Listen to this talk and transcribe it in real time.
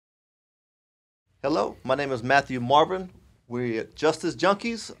Hello, my name is Matthew Marvin. We're Justice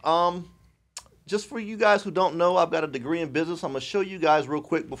Junkeez. Just for you guys who don't know, I've got a degree in business. I'm going to show you guys real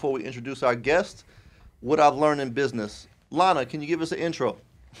quick before we introduce our guest what I've learned in business. Lana, can you give us an intro?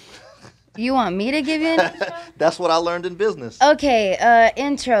 You want me to give you an intro? That's what I learned in business. Okay,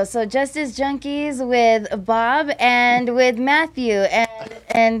 intro. So Justice Junkeez with Bob and with Matthew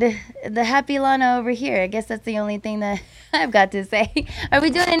and the happy Lana over here. I guess that's the only thing that I've got to say. Are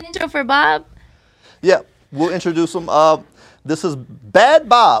we doing an intro for Bob? Yeah, we'll introduce him. This is Bad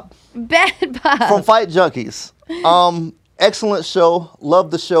Bob. Bad Bob. From Fight Junkeez. Excellent show. Love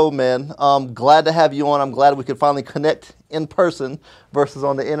the show, man. Glad to have you on. I'm glad we could finally connect in person versus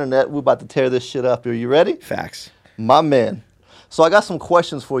on the internet. We're about to tear this shit up. Are you ready? Facts. My man. So I got some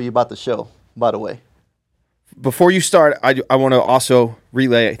questions for you about the show, by the way. Before you start, I want to also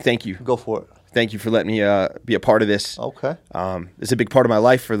relay thank you. Go for it. Thank you for letting me be a part of this. Okay. It's a big part of my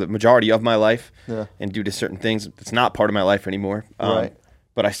life for the majority of my life. Yeah. And due to certain things, it's not part of my life anymore. Right.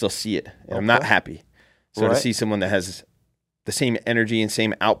 But I still see it, and I'm not happy. So Right. to see someone that has the same energy and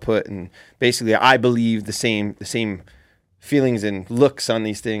same output, and basically I believe the same feelings and looks on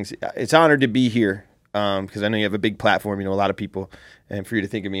these things, it's honored to be here because I know you have a big platform. You know, a lot of people, and for you to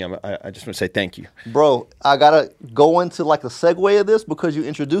think of me, I just want to say thank you. Bro, I got to go into like the segue of this because you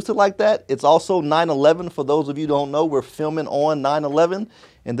introduced it like that. It's also 9/11. For those of you who don't know, we're filming on 9/11,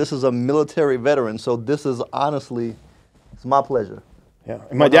 and this is a military veteran. So this is honestly, it's my pleasure. Yeah,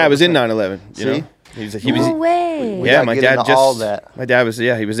 and my dad was in 9/11. You know, he was. No way. We Yeah, gotta my get dad into just. all that. My dad was.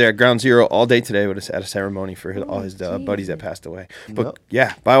 Yeah, he was there at Ground Zero all day today at a ceremony for all his buddies that passed away. But Yep.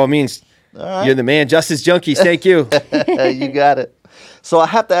 yeah, by all means, right. you're the man, Justice Junkeez. Thank you. You got it. So I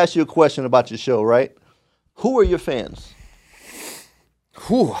have to ask you a question about your show, right? Who are your fans?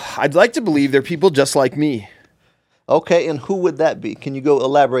 Whew, I'd like to believe they're people just like me. Okay, and who would that be? Can you go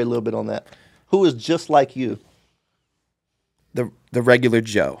elaborate a little bit on that? Who is just like you? The regular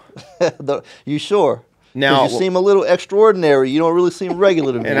Joe. You sure? 'Cause Now, you seem a little extraordinary. You don't really seem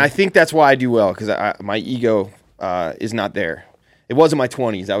regular to me. and I think that's why I do well because my ego is not there. It was in my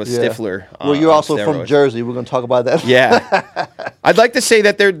 20s. I was Stifler. Well, you're on also from steroids. Jersey. We're going to talk about that. Yeah. I'd like to say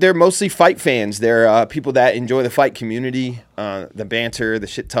that they're mostly fight fans. They're people that enjoy the fight community, the banter, the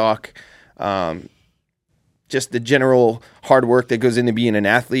shit talk, just the general hard work that goes into being an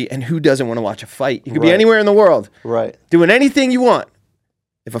athlete. And who doesn't want to watch a fight? You could be Right. anywhere in the world, Right. doing anything you want.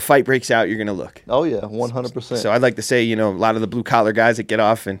 If a fight breaks out, you're going to look. Oh, yeah, 100%. So I'd like to say, a lot of the blue-collar guys that get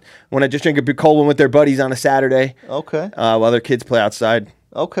off and want to just drink a big cold one with their buddies on a Saturday Okay. while their kids play outside.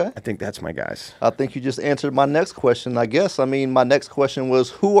 Okay. I think that's my guys. I think you just answered my next question, I guess. I mean, my next question was,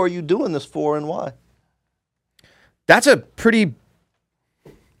 who are you doing this for and why? That's a pretty...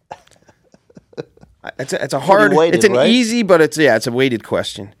 It's a hard... weighted, it's an right? easy, but it's a weighted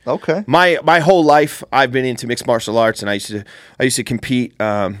question. Okay. My whole life, I've been into mixed martial arts, and I used to compete,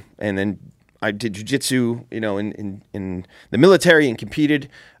 and then I did jiu-jitsu, in the military, and competed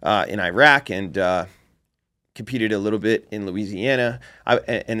in Iraq, and competed a little bit in Louisiana.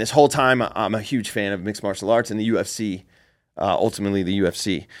 And this whole time, I'm a huge fan of mixed martial arts and the UFC, ultimately the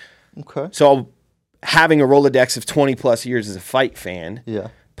UFC. Okay. So having a Rolodex of 20 plus years as a fight fan, Yeah.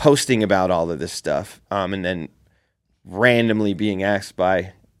 posting about all of this stuff, and then randomly being asked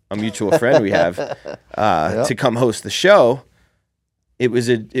by a mutual friend we have to come host the show. It was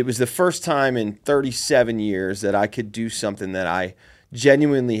the first time in 37 years that I could do something that I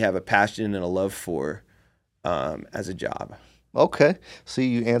genuinely have a passion and a love for as a job. Okay. See,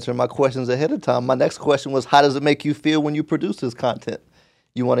 you answered my questions ahead of time. My next question was, how does it make you feel when you produce this content?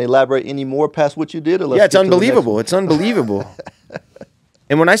 You want to elaborate any more past what you did? Or let's Yeah, it's get to the next unbelievable. one? It's unbelievable.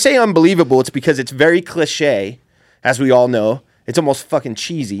 And when I say unbelievable, it's because it's very cliche, as we all know. It's almost fucking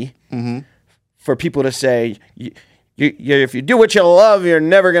cheesy for people to say, if you do what you love, you're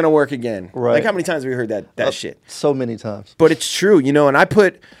never going to work again. Right. Like, how many times have we heard that shit? So many times. But it's true, and I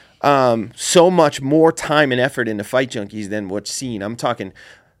put so much more time and effort into Fight Junkeez than what's seen. I'm talking,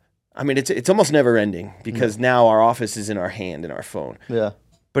 it's almost never ending because now our office is in our hand, in our phone. Yeah.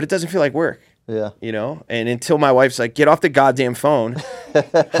 But it doesn't feel like work. Yeah. And until my wife's like, get off the goddamn phone.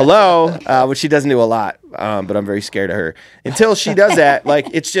 Hello. Which she doesn't do a lot, but I'm very scared of her. Until she does that, like,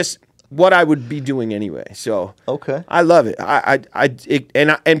 it's just what I would be doing anyway. So Okay. I love it.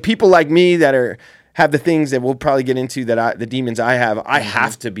 And people like me that have the things that we'll probably get into the demons I have, I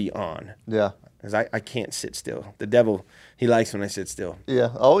have to be on. Yeah. Because I can't sit still. The devil, he likes when I sit still. Yeah.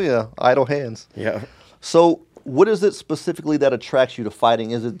 Oh, yeah. Idle hands. Yeah. So what is it specifically that attracts you to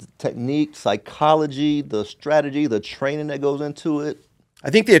fighting? Is it the technique, psychology, the strategy, the training that goes into it? I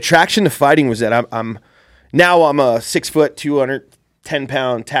think the attraction to fighting was that I'm a 6 foot,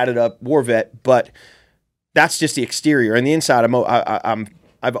 10-pound tatted up war vet, but that's just the exterior. And the inside,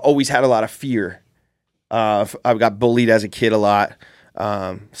 I've always had a lot of fear. I've got bullied as a kid a lot.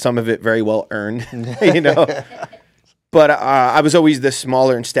 Some of it very well earned, you know. But I was always the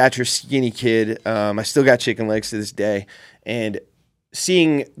smaller in stature, skinny kid. I still got chicken legs to this day. And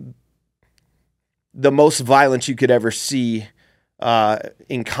seeing the most violence you could ever see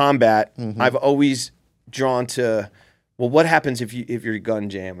in combat, I've always drawn to, well, what happens if your gun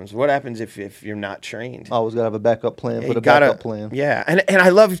jams? What happens if you're not trained? Always gotta have a backup plan. Put a backup plan. Yeah, and I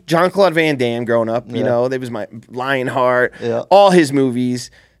love Jean-Claude Van Damme growing up. You know, that was my Lionheart. Yeah. All his movies.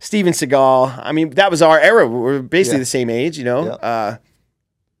 Steven Seagal. I mean, that was our era. We're basically the same age. You know,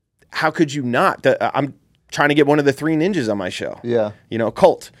 how could you not? I'm trying to get one of the 3 ninjas on my show. Yeah, you know,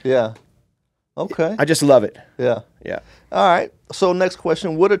 Colt. Yeah. Okay. I just love it. Yeah. Yeah. All right. So next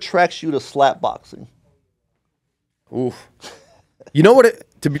question: what attracts you to slap boxing? Oof. You know what?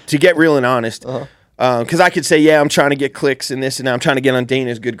 To get real and honest, because I could say, yeah, I'm trying to get clicks and this and that. I'm trying to get on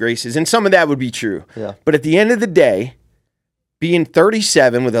Dana's good graces, and some of that would be true. Yeah. But at the end of the day, being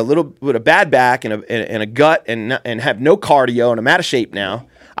 37 with a bad back and a gut and have no cardio and I'm out of shape now,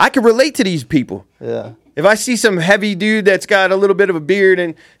 I can relate to these people. Yeah. If I see some heavy dude that's got a little bit of a beard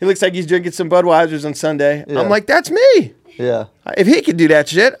and he looks like he's drinking some Budweisers on Sunday, I'm like, that's me. Yeah. If he can do that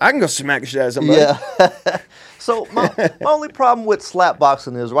shit, I can go smack the shit out of somebody. Yeah. So my only problem with slap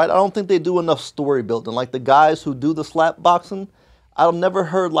boxing is, right, I don't think they do enough story building. Like the guys who do the slap boxing, I've never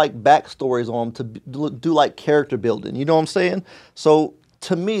heard like backstories on them to do like character building. You know what I'm saying? So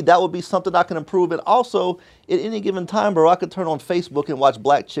to me, that would be something I can improve. And also, at any given time, bro, I could turn on Facebook and watch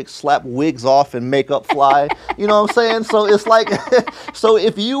black chicks slap wigs off and makeup fly. You know what I'm saying? So it's like, so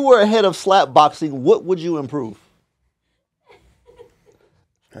if you were ahead of slap boxing, what would you improve?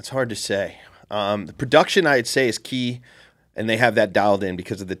 That's hard to say. The production, I'd say, is key, and they have that dialed in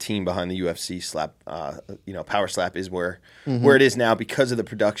because of the team behind the UFC. Slap, Power Slap is where it is now because of the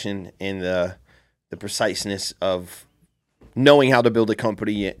production and the preciseness of knowing how to build a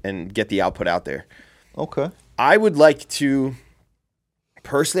company and get the output out there. Okay. I would like to,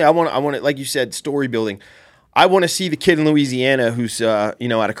 personally, I want to, like you said, story building. I want to see the kid in Louisiana who's, at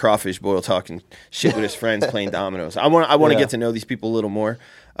a crawfish boil talking shit with his friends playing dominoes. I want to get to know these people a little more.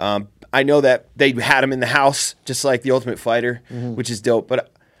 I know that they had him in the house, just like The Ultimate Fighter, which is dope.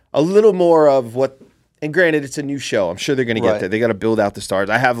 But a little more of what, and granted, it's a new show. I'm sure they're going to get there. They got to build out the stars.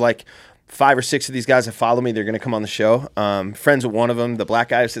 I have like 5 or 6 of these guys that follow me. They're going to come on the show. Friends with one of them, the black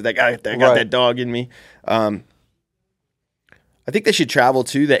guy who said, I got that dog in me. I think they should travel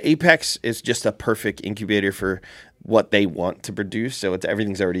too. The Apex is just a perfect incubator for what they want to produce. So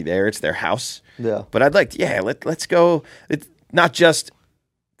everything's already there. It's their house. Yeah. But I'd like, let's go. It's not just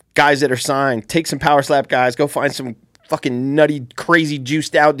guys that are signed. Take some power slap guys. Go find some fucking nutty, crazy,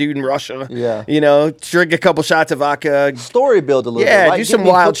 juiced out dude in Russia. Yeah. Drink a couple shots of vodka. Story build a little bit. Yeah, do some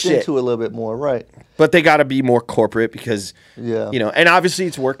wild shit. Into a little bit more, right. But they got to be more corporate because, and obviously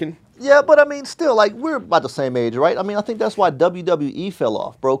it's working. Yeah, but I mean, still, like, we're about the same age, right? I mean, I think that's why WWE fell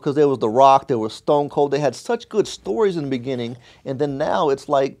off, bro, because there was The Rock, there was Stone Cold. They had such good stories in the beginning, and then now it's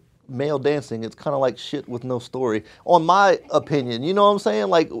like male dancing. It's kind of like shit with no story, on my opinion. You know what I'm saying?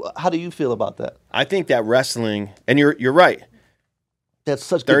 Like, how do you feel about that? I think that wrestling, and you're right. That's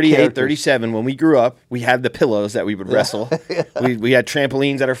such 38, good 37, when we grew up, we had the pillows that we would wrestle. We had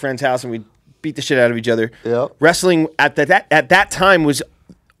trampolines at our friend's house, and we'd beat the shit out of each other. Yep. Wrestling at that time was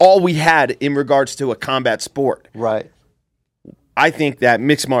all we had in regards to a combat sport. Right. I think that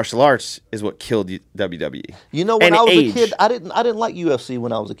mixed martial arts is what killed WWE. You know, when I was a kid, I didn't like UFC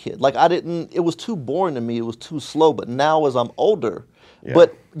when I was a kid. Like, it was too boring to me. It was too slow. But now as I'm older,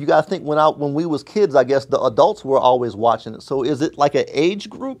 but you got to think when we was kids, I guess the adults were always watching it. So is it like an age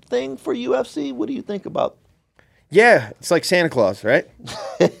group thing for UFC? What do you think about? Yeah, it's like Santa Claus, right?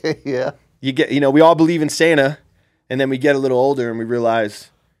 Yeah. You get, we all believe in Santa, and then we get a little older and we realize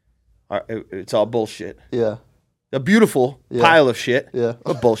it's all bullshit. Yeah. A beautiful pile of shit,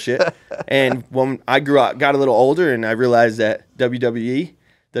 but bullshit. And when I grew up, got a little older, and I realized that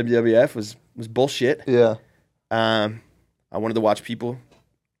WWF was bullshit. Yeah. I wanted to watch people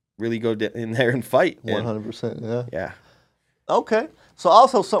really go in there and fight. 100%. Yeah. Yeah. Okay. So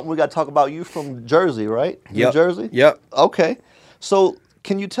also something we got to talk about. You from Jersey, right? New Jersey. Yep. Okay. So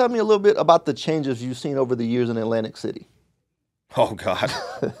can you tell me a little bit about the changes you've seen over the years in Atlantic City? Oh God.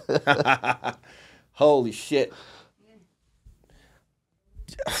 Holy shit.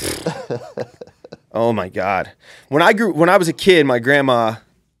 Oh my God. When I was a kid, my grandma,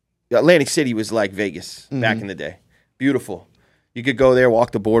 Atlantic City was like Vegas back in the day. Beautiful. You could go there,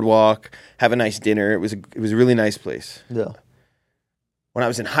 walk the boardwalk, have a nice dinner. It was a really nice place. Yeah. when I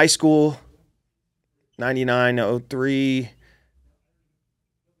was in high school, 99, 03,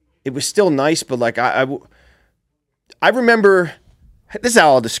 it was still nice, but like I remember, this is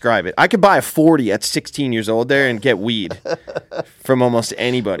how I'll describe it. I could buy a 40 at 16 years old there and get weed from almost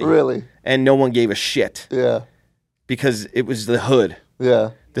anybody. Really? And no one gave a shit. Yeah. Because it was the hood.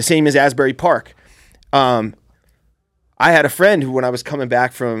 Yeah. The same as Asbury Park. I had a friend who, when I was coming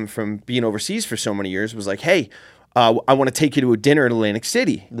back from being overseas for so many years, was like, hey, I want to take you to a dinner in Atlantic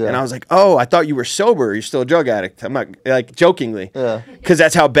City. Yeah. And I was like, oh, I thought you were sober. You're still a drug addict. I'm not, like, jokingly. Yeah. Because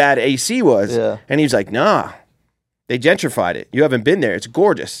that's how bad AC was. Yeah. And he was like, nah, they gentrified it. You haven't been there. It's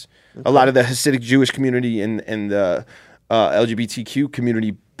gorgeous. Okay. A lot of the Hasidic Jewish community and the LGBTQ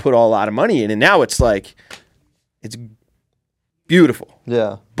community put a lot of money in. And now it's like, it's beautiful.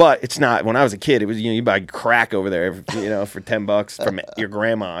 Yeah. But it's not. When I was a kid, it was, you buy crack over there, for $10 from your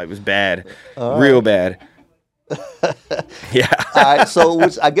grandma. It was bad. Real bad. Yeah. All right. So,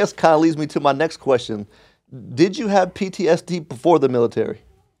 which I guess kind of leads me to my next question. Did you have PTSD before the military?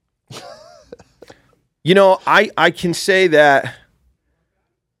 I can say that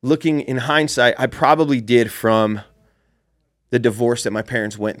looking in hindsight, I probably did from the divorce that my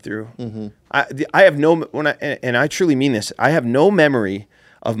parents went through. Mm-hmm. I have no, and I truly mean this, I have no memory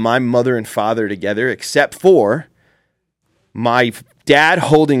of my mother and father together except for my dad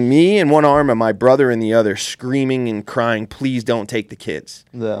holding me in one arm and my brother in the other, screaming and crying, please don't take the kids.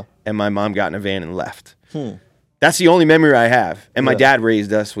 Yeah. And my mom got in a van and left. That's the only memory I have. And my dad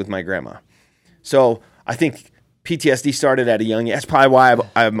raised us with my grandma. So I think PTSD started at a young age. That's probably why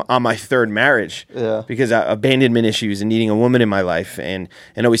I'm on my third marriage. Yeah. Because abandonment issues and needing a woman in my life and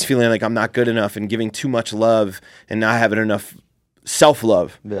always feeling like I'm not good enough and giving too much love and not having enough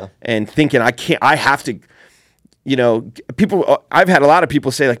self-love. Yeah. And thinking I have to, I've had a lot of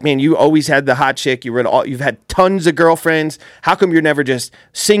people say like, man, you always had the hot chick. You've had tons of girlfriends. How come you're never just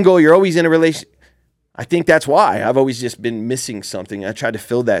single? You're always in a relationship. I think that's why I've always just been missing something. I tried to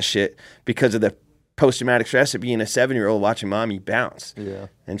fill that shit because of the post-traumatic stress of being a 7-year-old watching mommy bounce. Yeah.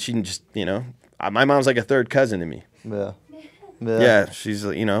 And she just, my mom's like a third cousin to me. Yeah. Yeah, she's,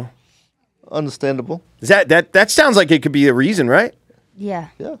 Understandable. Is that sounds like it could be a reason, right? Yeah.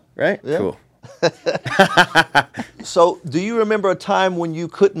 Yeah. Right? Yeah. Cool. So, do you remember a time when you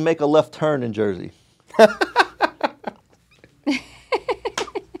couldn't make a left turn in Jersey?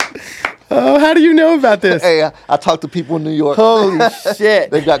 Oh, how do you know about this? Hey, I talked to people in New York. Holy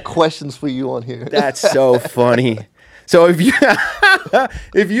shit. They've got questions for you on here. That's so funny. So if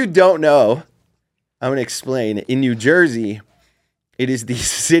you don't know, I'm going to explain. In New Jersey, it is the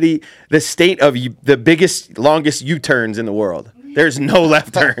state of the biggest, longest U-turns in the world. There's no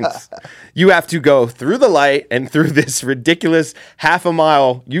left turns. You have to go through the light and through this ridiculous half a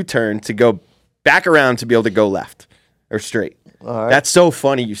mile U-turn to go back around to be able to go left or straight. All right. That's so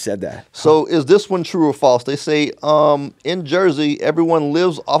funny you said that. So is this one true or false? They say in Jersey, everyone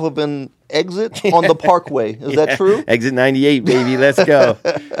lives off of an exit on the parkway. Is that true? Exit 98, baby. Let's go.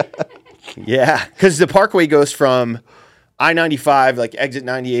 Yeah, because the parkway goes from I-95, like exit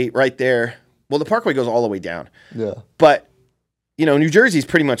 98 right there. Well, the parkway goes all the way down. Yeah. But, New Jersey's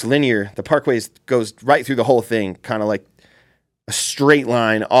pretty much linear. The parkway goes right through the whole thing, kind of like a straight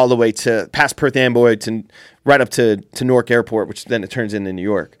line all the way to past Perth Amboy to right up to Newark Airport, which then it turns into New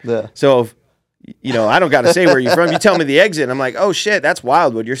York. Yeah. So, I don't got to say where you're from. You tell me the exit, and I'm like, oh shit, that's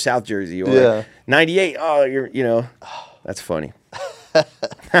Wildwood. You're South Jersey. Or 98. Oh, you're, that's funny.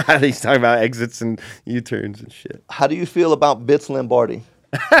 He's talking about exits and U-turns and shit. How do you feel about Bits Lombardi?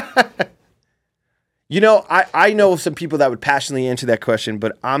 I know some people that would passionately answer that question,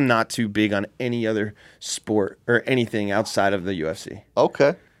 but I'm not too big on any other sport or anything outside of the UFC.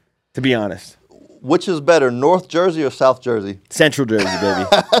 Okay. To be honest. Which is better, North Jersey or South Jersey? Central Jersey, baby.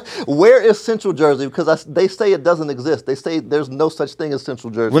 Where is Central Jersey? Because they say it doesn't exist. They say there's no such thing as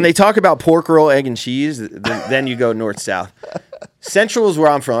Central Jersey. When they talk about pork roll, egg, and cheese, then you go north-south. Central is where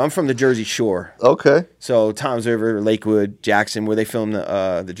I'm from. I'm from the Jersey Shore. Okay. So Toms River, Lakewood, Jackson, where they film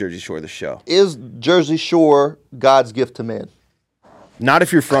the Jersey Shore, the show. Is Jersey Shore God's gift to man? Not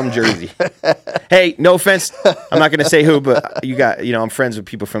if you're from Jersey. Hey, no offense. I'm not going to say who, but I'm friends with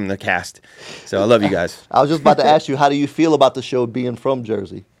people from the cast. So I love you guys. I was just about to ask you, how do you feel about the show being from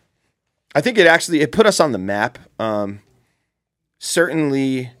Jersey? I think it put us on the map.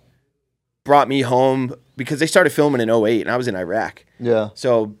 Certainly brought me home because they started filming in 2008 and I was in Iraq. Yeah.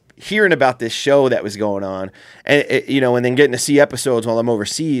 So hearing about this show that was going on and then getting to see episodes while I'm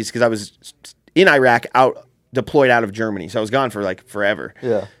overseas because I was in Iraq deployed out of Germany. So I was gone for like forever.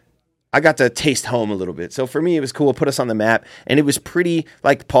 Yeah. I got to taste home a little bit. So for me, it was cool. It put us on the map. And it was pretty,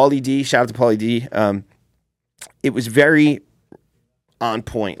 like Paulie D, shout out to Paulie D. It was very on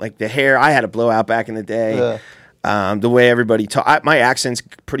point. Like the hair, I had a blowout back in the day. Yeah. The way everybody talk, my accent's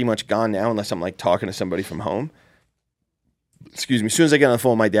pretty much gone now unless I'm like talking to somebody from home. Excuse me. As soon as I get on the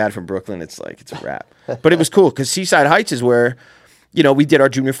phone with my dad from Brooklyn, it's like, it's a wrap. But it was cool because Seaside Heights is where, you know, we did our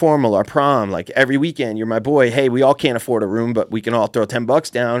junior formal, our prom, like every weekend. You're my boy. Hey, we all can't afford a room, but we can all throw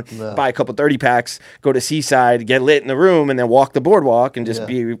 $10 down, buy a couple 30 packs, go to Seaside, get lit in the room, and then walk the boardwalk and just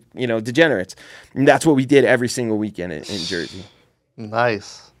be, you know, degenerates. And that's what we did every single weekend in Jersey.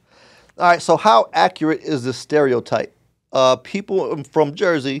 Nice. All right. So how accurate is this stereotype? People from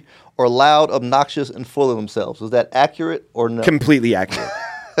Jersey are loud, obnoxious, and full of themselves. Is that accurate or no? Completely accurate.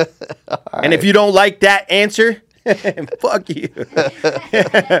 And if you don't like that answer, fuck you.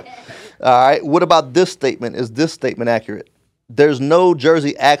 All right. What about this statement? Is this statement accurate? There's no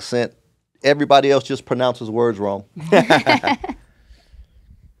Jersey accent. Everybody else just pronounces words wrong.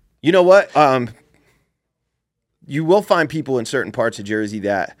 You know what? You will find people in certain parts of Jersey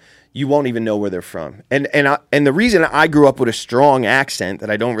that you won't even know where they're from. And the reason I grew up with a strong accent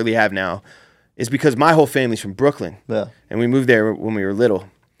that I don't really have now is because my whole family's from Brooklyn. Yeah. And we moved there when we were little.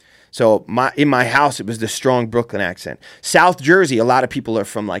 So in my house, it was the strong Brooklyn accent. South Jersey, a lot of people are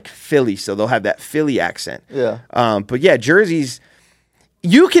from like Philly, so they'll have that Philly accent. Yeah. But yeah, Jersey's,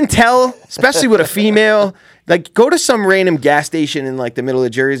 you can tell, especially with a female, like go to some random gas station in like the middle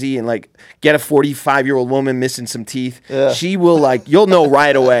of Jersey and like get a 45-year-old woman missing some teeth. Yeah. She will like, you'll know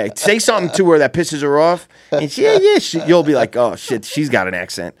right away. Say something to her that pisses her off, and you'll be like, oh shit, she's got an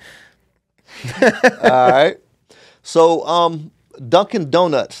accent. All right. So, Dunkin'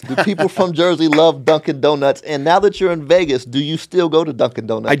 Donuts. Do people from Jersey love Dunkin' Donuts? And now that you're in Vegas, do you still go to Dunkin'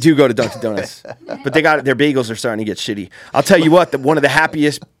 Donuts? I do go to Dunkin' Donuts, but their bagels are starting to get shitty. I'll tell you what, one of the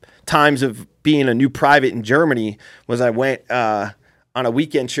happiest times of being a new private in Germany was I went on a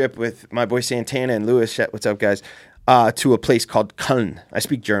weekend trip with my boy Santana and Lewis. What's up, guys? To a place called Köln. I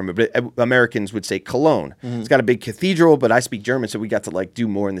speak German, but Americans would say Cologne. Mm-hmm. It's got a big cathedral, but I speak German, so we got to like do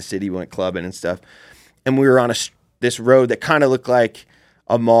more in the city. We went clubbing and stuff, and we were on this road that kind of looked like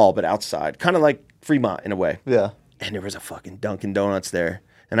a mall, but outside. Kind of like Fremont in a way. Yeah. And there was a fucking Dunkin' Donuts there.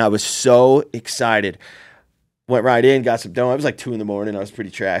 And I was so excited. Went right in, got some donuts. It was like 2 a.m. I was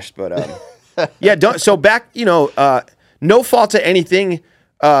pretty trashed. But yeah, so back, you know, no fault to anything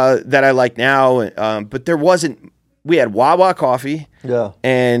that I like now. But there wasn't, we had Wawa coffee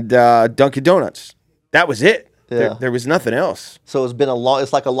and Dunkin' Donuts. That was it. Yeah. There was nothing else. So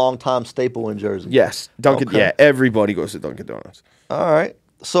it's like a long time staple in Jersey. Yes. Yeah, everybody goes to Dunkin' Donuts. All right.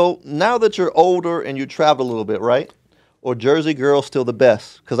 So now that you're older and you travel a little bit, right? Or Jersey girls still the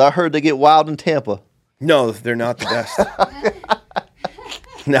best? Because I heard they get wild in Tampa. No, they're not the best.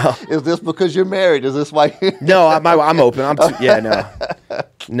 No. Is this because you're married? Is this why? No, I'm open. No. I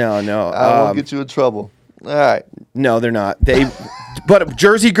won't get you in trouble. All right. No, they're not. But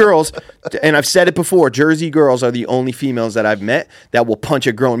Jersey girls, and I've said it before, Jersey girls are the only females that I've met that will punch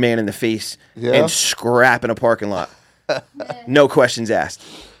a grown man in the face and scrap in a parking lot. No questions asked.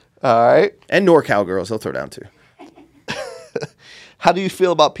 All right. And NorCal girls, they'll throw down too. How do you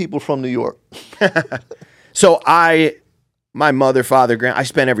feel about people from New York? So my mother, father, I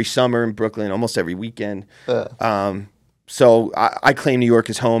spent every summer in Brooklyn, almost every weekend. So I claim New York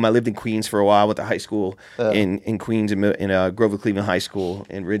as home. I lived in Queens for a while with the high school in Queens, in Grover Cleveland High School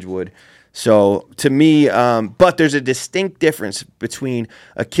in Ridgewood. So to me, but there's a distinct difference between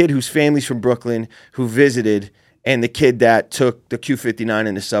a kid whose family's from Brooklyn who visited and the kid that took the Q59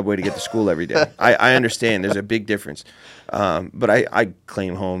 in the subway to get to school every day. I understand there's a big difference. But I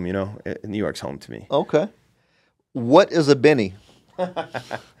claim home, you know. New York's home to me. Okay. What is a Benny?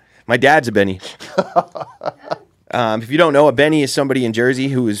 My dad's a Benny. If you don't know, a Benny is somebody in Jersey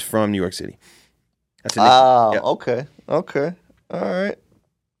who is from New York City. That's a nickname. Yep. Okay. All right.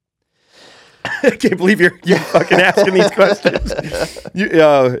 I can't believe you're fucking asking these questions. You'd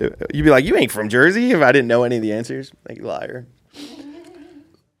be like, you ain't from Jersey if I didn't know any of the answers. Like, you liar.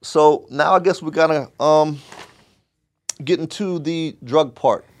 So now I guess we're gonna get into the drug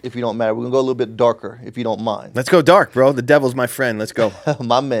part, if you don't mind. We're gonna go a little bit darker, if you don't mind. Let's go dark, bro. The devil's my friend. Let's go.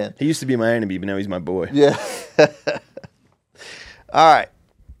 My man. He used to be my enemy, but now he's my boy. Yeah. All right.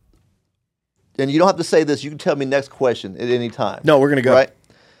 And you don't have to say this. You can tell me next question at any time. No, we're gonna go. Right?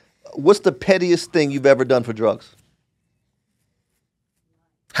 What's the pettiest thing you've ever done for drugs?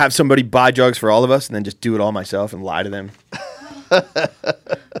 Have somebody buy drugs for all of us and then just do it all myself and lie to them.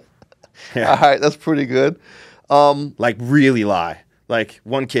 Yeah. All right, that's pretty good. Like really lie. Like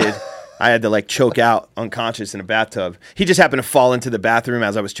one kid, I had to like choke out unconscious in a bathtub. He just happened to fall into the bathroom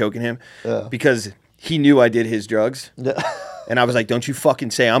as I was choking him because he knew I did his drugs. Yeah. And I was like, don't you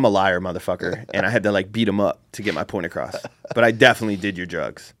fucking say I'm a liar, motherfucker. And I had to like beat him up to get my point across. But I definitely did your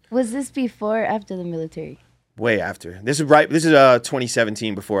drugs. Was this before or after the military? Way after. This is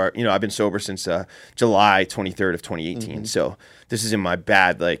 2017 before, you know, I've been sober since July 23rd of 2018. So this is in my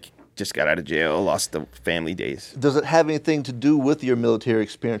bad, like, just got out of jail, lost the family days. Does it have anything to do with your military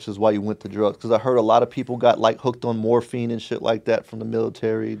experiences while you went to drugs? Because I heard a lot of people got like hooked on morphine and shit like that from the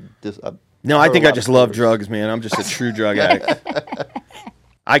military. No, I think I just love drugs, man. I'm just a true drug addict.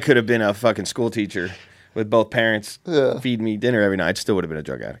 I could have been a fucking school teacher with both parents feeding me dinner every night. Still would have been a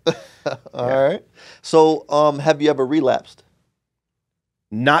drug addict. All right. So have you ever relapsed?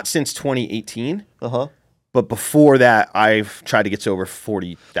 Not since 2018. Uh-huh. But before that, I've tried to get sober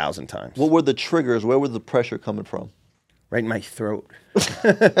 40,000 times. What were the triggers? Where was the pressure coming from? Right in my throat.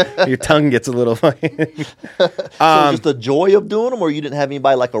 Your tongue gets a little... So just the joy of doing them, or you didn't have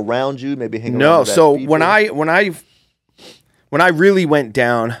anybody like around you, maybe hanging around? No, so when I really went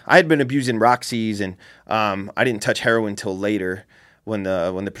down, I had been abusing Roxy's, and I didn't touch heroin until later when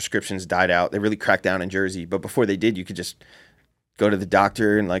the prescriptions died out. They really cracked down in Jersey. But before they did, you could just go to the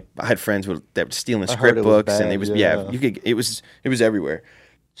doctor, and like I had friends that were stealing script books, and you could. It was everywhere.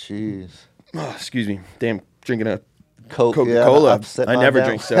 Jeez. Oh, excuse me. Damn, drinking a Coca-Cola. I never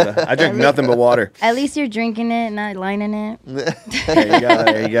drink soda. I drink nothing but water. At least you're drinking it, not lining it.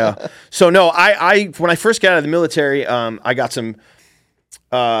 There you go. So no, I when I first got out of the military, I got some.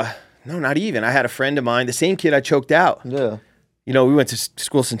 No, not even. I had a friend of mine, the same kid I choked out. Yeah. You know, we went to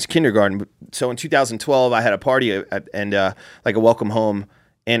school since kindergarten. So in 2012, I had a party and like a welcome home.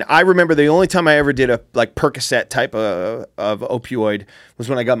 And I remember the only time I ever did a like Percocet type of opioid was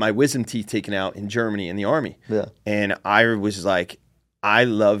when I got my wisdom teeth taken out in Germany in the army. Yeah. And I was like, I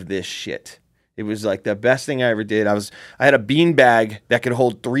love this shit. It was like the best thing I ever did. I had a bean bag that could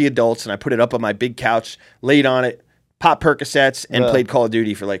hold 3 adults, and I put it up on my big couch, laid on it, popped Percocets, and played Call of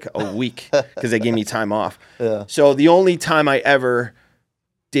Duty for like a week because they gave me time off. Yeah. So the only time I ever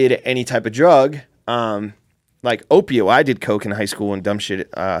did any type of drug, like opiate, I did coke in high school and dumb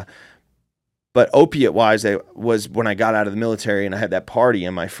shit. But opiate-wise, it was when I got out of the military and I had that party,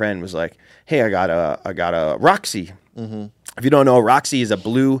 and my friend was like, "Hey, I got a Roxy." Mm-hmm. If you don't know, Roxy is a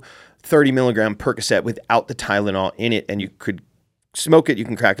blue 30 milligram Percocet without the Tylenol in it, and you could smoke it, you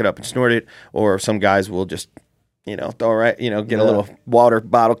can crack it up and snort it, or some guys will just get a little water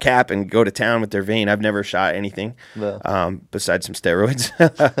bottle cap and go to town with their vein. I've never shot anything besides some steroids.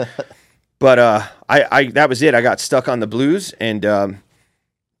 But I that was it. I got stuck on the blues, and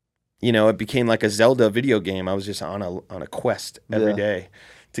it became like a Zelda video game. I was just on a quest every day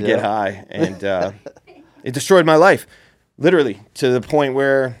to get high, and it destroyed my life, literally, to the point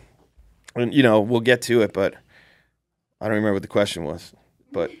where, we'll get to it, but I don't remember what the question was.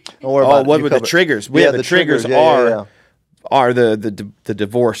 But what were the triggers? The triggers are the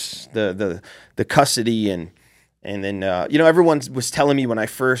divorce, the custody, and then everyone was telling me when I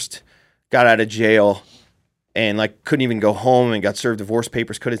first got out of jail and like couldn't even go home and got served divorce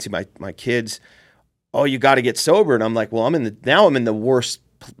papers, couldn't see my kids. Oh, you got to get sober, and I'm like, well, I'm in the worst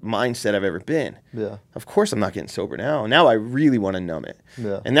mindset I've ever been. Yeah, of course I'm not getting sober now. Now I really want to numb it.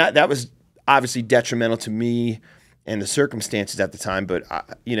 Yeah, and that was obviously detrimental to me and the circumstances at the time. But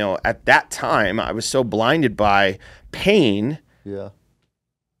at that time, I was so blinded by pain. Yeah.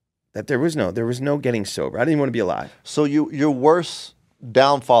 That there was no getting sober. I didn't want to be alive. So your worst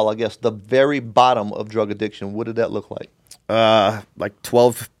downfall, I guess, the very bottom of drug addiction, what did that look like? Like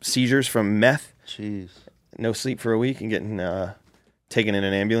 12 seizures from meth. Jeez. No sleep for a week and getting taken in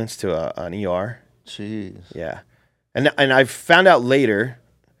an ambulance to an ER. Jeez. Yeah. And I found out later,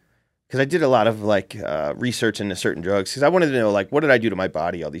 because I did a lot of like research into certain drugs, because I wanted to know like what did I do to my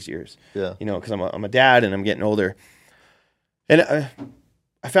body all these years? Yeah. Because I'm a dad and I'm getting older, and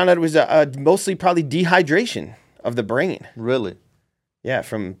I found out it was mostly probably dehydration of the brain. Really? Yeah,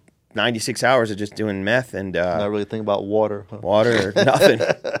 from 96 hours of just doing meth and not really thinking about water. Huh? Water or nothing.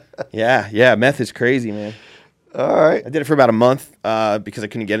 Yeah, meth is crazy, man. All right. I did it for about a month because I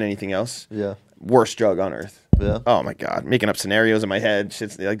couldn't get anything else. Yeah. Worst drug on earth. Yeah. Oh my God, making up scenarios in my head,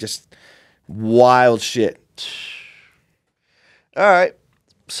 shit's like just wild shit. All right.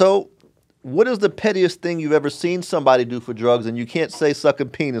 So, what is the pettiest thing you've ever seen somebody do for drugs? And you can't say sucking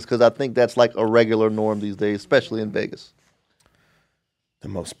penis because I think that's like a regular norm these days, especially in Vegas. The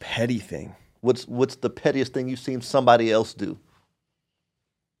most petty thing. What's the pettiest thing you've seen somebody else do?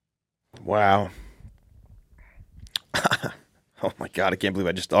 Wow. Oh my God, I can't believe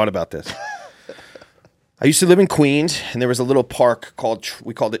I just thought about this. I used to live in Queens, and there was a little park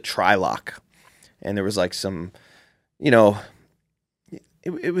we called it Trilock. And there was like some,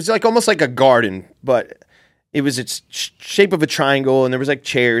 it was like almost like a garden, but It was its shape of a triangle, and there was like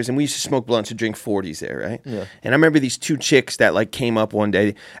chairs, and we used to smoke blunts and drink 40s there, right? Yeah. And I remember these two chicks that like came up one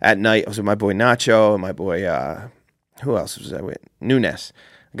day at night. I was with my boy Nacho and my boy, who else was I with? Nunes.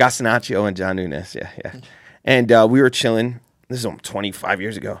 Gasanacho and John Nunes, yeah. And we were chilling. This is almost 25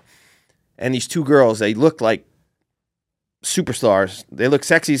 years ago. And these two girls, they looked like superstars. They looked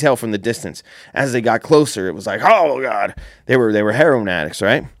sexy as hell from the distance. As they got closer, it was like, oh God. They were heroin addicts,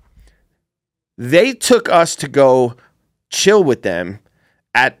 right? They took us to go chill with them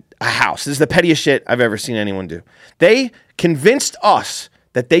at a house. This is the pettiest shit I've ever seen anyone do. They convinced us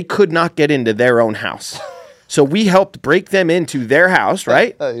that they could not get into their own house. So we helped break them into their house,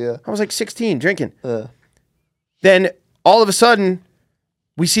 right? Yeah. I was like 16 drinking. Then all of a sudden,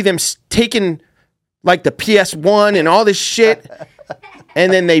 we see them taking like the PS1 and all this shit.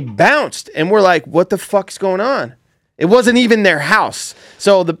 And then they bounced. And we're like, what the fuck's going on? It wasn't even their house.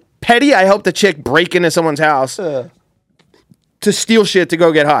 So the petty, I helped the chick break into someone's house to steal shit to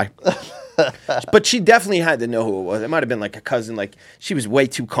go get high. But she definitely had to know who it was. It might have been like a cousin. Like, she was way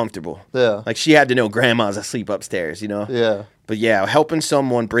too comfortable. Yeah. Like, she had to know grandma's asleep upstairs, you know? Yeah. But yeah, helping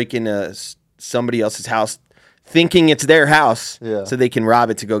someone break into somebody else's house, thinking it's their house so they can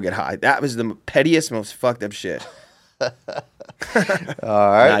rob it to go get high. That was the pettiest, most fucked up shit. All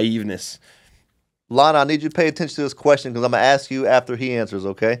right. Naiveness. Lana, I need you to pay attention to this question because I'm going to ask you after he answers,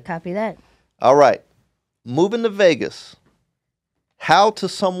 okay? Copy that. All right. Moving to Vegas. How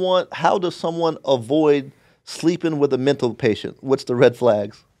does someone avoid sleeping with a mental patient? What's the red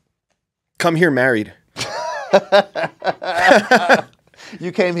flags? Come here married.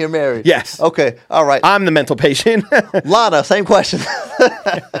 You came here married? Yes. Okay. All right. I'm the mental patient. Lana, same question.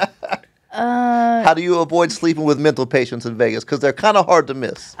 How do you avoid sleeping with mental patients in Vegas? Because they're kind of hard to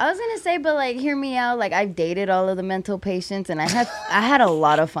miss. I was gonna say, but like, hear me out. Like, I've dated all of the mental patients, and I had a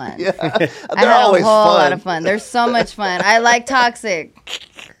lot of fun. Yeah, I they're had always a whole fun. lot of fun. There's so much fun. I like toxic.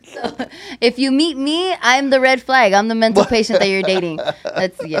 So if you meet me, I'm the red flag. I'm the mental patient that you're dating.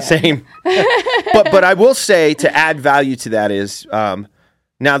 That's Same. But I will say, to add value to that is,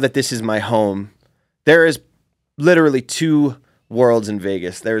 now that this is my home, there is literally two worlds in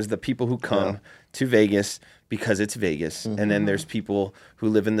Vegas. There's the people who come to Vegas because it's Vegas. And then there's people who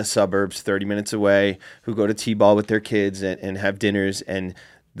live in the suburbs 30 minutes away, who go to T-ball with their kids and have dinners. And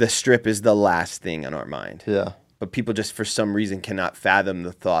the Strip is the last thing on our mind. Yeah. But people just, for some reason, cannot fathom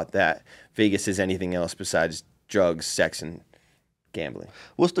the thought that Vegas is anything else besides drugs, sex, and gambling.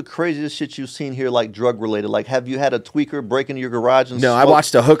 What's the craziest shit you've seen here, like drug-related? Like, have you had a tweaker break into your garage and No, smoke? I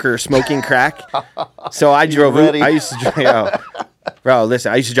watched a hooker smoking crack. So I drove ready? I used to drive, bro,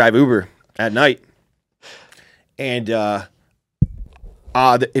 listen, I used to drive Uber at night. And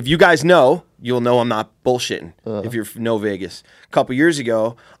if you guys know, you'll know I'm not bullshitting if you know Vegas. A couple years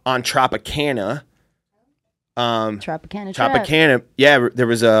ago on Tropicana, Tropicana. yeah, there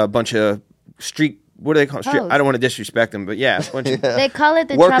was a bunch of street, what do they call it? Oh. I don't want to disrespect them, but yeah. A bunch of, They call it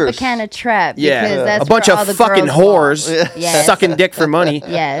the Workers. Tropicana trap. yeah, Because that's a bunch where all of the fucking girls go. whores Yes. sucking dick for money.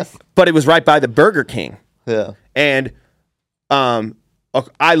 Yes. But it was right by the Burger King. Yeah. And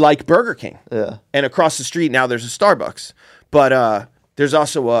I like Burger King. Yeah. And across the street now there's a Starbucks. But there's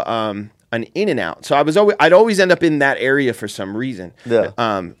also an In-N-Out. So I'd always end up in that area for some reason. Yeah.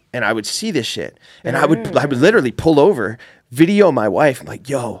 And I would see this shit. And I would literally pull over, video my wife. I'm like,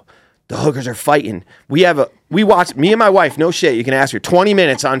 yo, the hookers are fighting. We watched, me and my wife, no shit, you can ask her, 20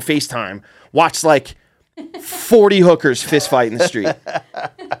 minutes on FaceTime, watched like 40 hookers fist fight in the street.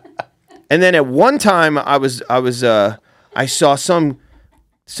 And then at one time I saw some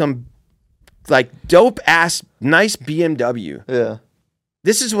like dope ass nice BMW. Yeah.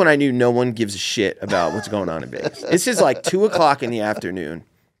 This is when I knew no one gives a shit about what's going on in Vegas. This is like 2:00 in the afternoon.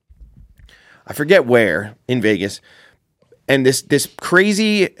 I forget where in Vegas. And this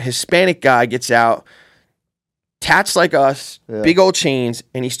crazy Hispanic guy gets out, tats like us, big old chains,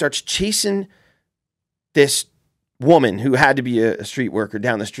 and he starts chasing this woman who had to be a street worker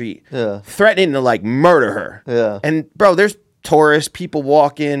down the street, threatening to like murder her. Yeah. And bro, there's tourists, people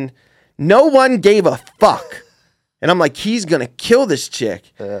walking. No one gave a fuck. And I'm like, he's gonna kill this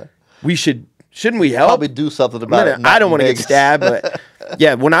chick. Yeah. Shouldn't we help? Probably do something about it. I don't want to get stabbed, but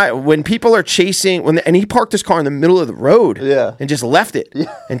yeah, when people are chasing, and he parked his car in the middle of the road, and just left it,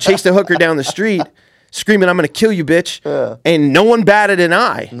 and chased a hooker down the street, screaming, "I'm gonna kill you, bitch!" And no one batted an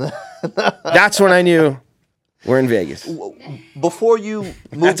eye. That's when I knew we're in Vegas. Before you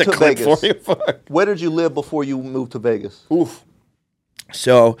moved to clip Vegas, for you. where did you live before you moved to Vegas? Oof.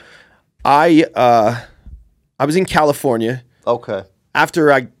 So, I was in California. Okay.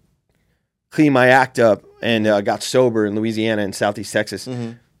 After I cleaned my act up and got sober in Louisiana and Southeast Texas,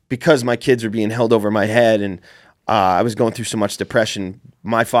 because my kids were being held over my head and I was going through so much depression,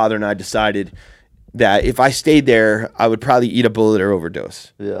 my father and I decided that if I stayed there, I would probably eat a bullet or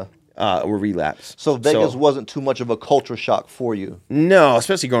overdose. Yeah. Or relapse. So Vegas wasn't too much of a culture shock for you. No,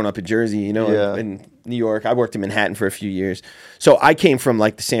 especially growing up in Jersey, you know, in New York. I worked in Manhattan for a few years. So I came from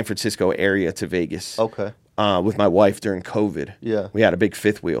like the San Francisco area to Vegas. Okay. With my wife during COVID. Yeah. We had a big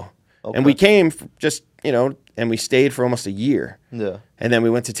fifth wheel. Okay. And we came just, you know, and we stayed for almost a year. Yeah. And then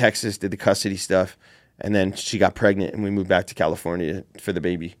we went to Texas, did the custody stuff. And then she got pregnant and we moved back to California for the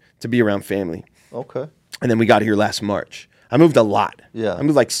baby to be around family. Okay. And then we got here last March. I moved a lot. Yeah. I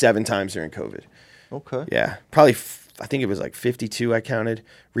moved like 7 times during COVID. Okay. Yeah. Probably, I think it was like 52 I counted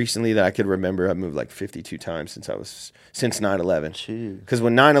recently that I could remember. I moved like 52 times since 9/11. Jeez. Because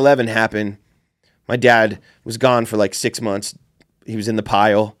when 9/11 happened, my dad was gone for like 6 months. He was in the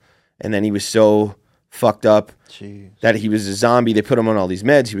pile. And then he was so fucked up that he was a zombie. They put him on all these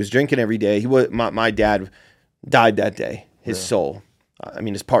meds. He was drinking every day. My dad died that day. His soul. I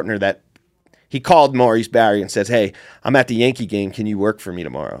mean, his partner he called Maurice Barry and says, "Hey, I'm at the Yankee game. Can you work for me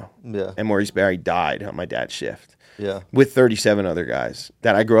tomorrow?" Yeah. And Maurice Barry died on my dad's shift. Yeah. With 37 other guys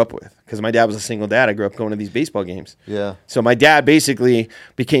that I grew up with. Because my dad was a single dad. I grew up going to these baseball games. Yeah. So my dad basically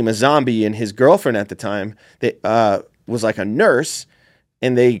became a zombie, and his girlfriend at the time was like a nurse,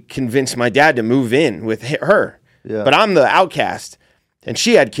 and they convinced my dad to move in with her. Yeah. But I'm the outcast, and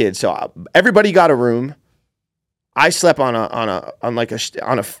she had kids. So everybody got a room. I slept on a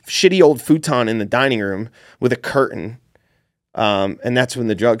shitty old futon in the dining room with a curtain, and that's when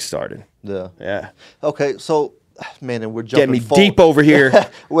the drugs started. Yeah. Yeah. Okay, so man, and we're jumping Get me forward. deep over here.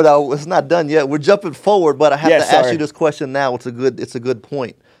 Well, it's not done yet. We're jumping forward, but I have to ask you this question now. It's a good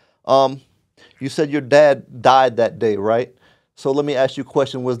point. You said your dad died that day, right? So let me ask you a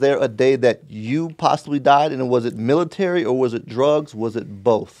question. Was there a day that you possibly died, and was it military or was it drugs? Was it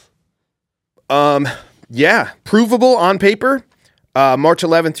both? Yeah, provable on paper. March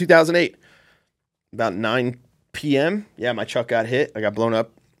 11, 2008, about 9 p.m. Yeah, my truck got hit. I got blown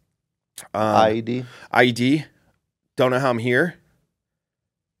up. IED. Don't know how I'm here.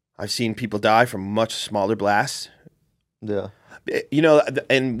 I've seen people die from much smaller blasts. Yeah. You know,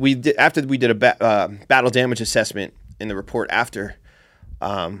 and after we did a battle damage assessment in the report after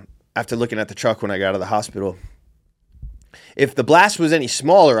looking at the truck when I got out of the hospital. If the blast was any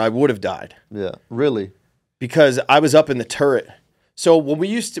smaller, I would have died. Yeah, really? Because I was up in the turret. So when we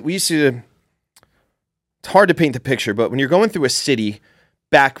used to, it's hard to paint the picture, but when you're going through a city,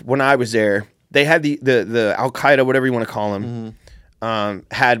 back when I was there, they had the Al-Qaeda, whatever you want to call them,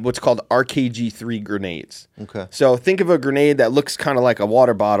 had what's called RKG-3 grenades. Okay. So think of a grenade that looks kind of like a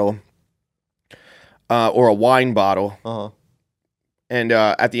water bottle or a wine bottle. Uh-huh. And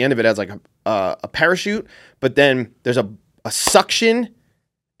at the end of it has like a parachute, but then there's a suction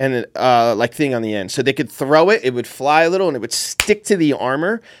and like thing on the end. So they could throw it, it would fly a little, and it would stick to the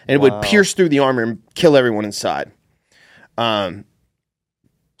armor, and it would pierce through the armor and kill everyone inside.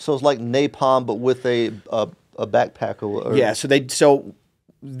 So it's like napalm, but with a backpack or yeah. So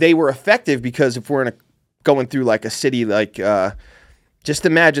they were effective because if we're going through like a city, like just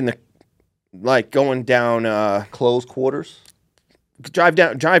imagine going down closed quarters. Drive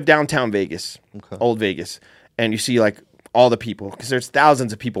downtown Vegas, old Vegas, and you see like all the people, because there's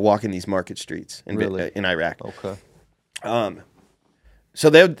thousands of people walking these market streets in Iraq. Okay. So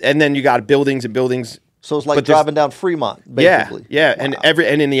and then you got buildings and buildings. So it's like driving down Fremont, basically. Yeah. Wow.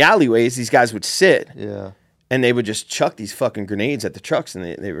 And in the alleyways, these guys would sit. Yeah. And they would just chuck these fucking grenades at the trucks, and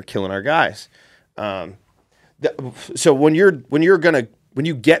they were killing our guys. So when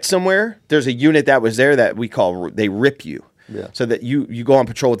you get somewhere, there's a unit that was there that they rip you. Yeah. So that you go on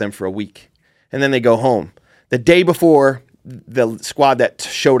patrol with them for a week, and then they go home. The day before, the squad that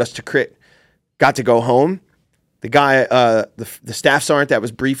showed us to crit got to go home. The guy, the staff sergeant that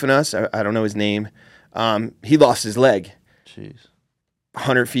was briefing us, I don't know his name, he lost his leg. Jeez.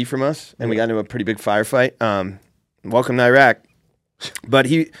 100 feet from us, and we got into a pretty big firefight. Welcome to Iraq. But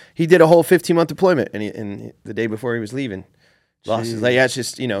he did a whole 15-month deployment, and the day before he was leaving, lost his leg. Yeah, it's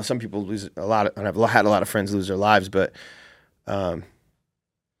just, some people lose a lot, and I've had a lot of friends lose their lives, but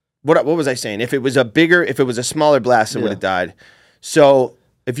what was I saying? If it was a smaller blast, it would have died. So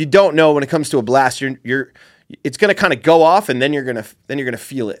if you don't know, when it comes to a blast, it's gonna kind of go off, and then you're gonna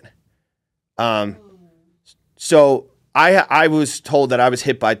feel it. So I was told that I was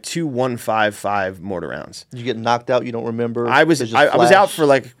hit by 2 155 mortar rounds. Did you get knocked out? You don't remember? I was out for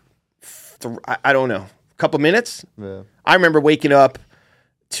like I don't know, a couple minutes. Yeah. I remember waking up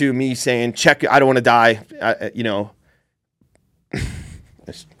to me saying, "Check, I don't want to die."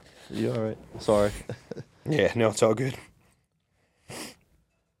 You all right? Sorry. Yeah, no, it's all good.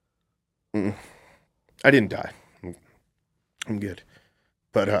 I didn't die. I'm good.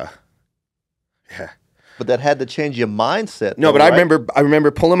 But yeah. But that had to change your mindset. No, though, but right? I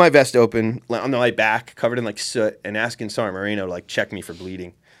remember pulling my vest open on my back, covered in like soot, and asking Sergeant Moreno to like check me for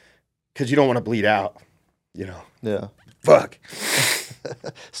bleeding, because you don't want to bleed out, you know. Yeah. Fuck.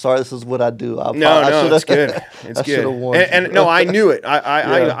 Sorry, this is what I do. No, it's good. It's I good. should've warned And you. no, I knew it.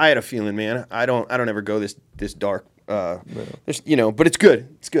 I Yeah. had a feeling, man. I don't ever go this dark. You know, but it's good.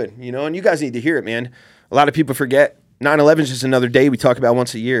 It's good. You know, and you guys need to hear it, man. A lot of people forget 9/11 is just another day we talk about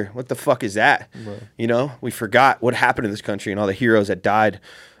once a year. What the fuck is that? Right. You know, we forgot what happened in this country and all the heroes that died,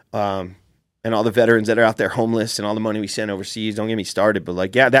 and all the veterans that are out there homeless and all the money we sent overseas. Don't get me started, but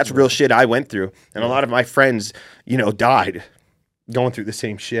like, yeah, that's real shit I went through, and a lot of my friends, you know, died going through the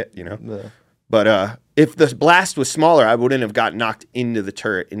same shit. You know, Yeah. but if the blast was smaller, I wouldn't have got knocked into the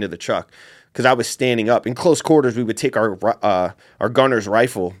turret, into the truck, because I was standing up. In close quarters, we would take our gunner's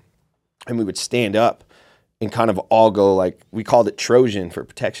rifle, and we would stand up and kind of all go like, we called it Trojan for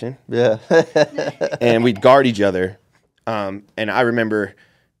protection. Yeah. And we'd guard each other. And I remember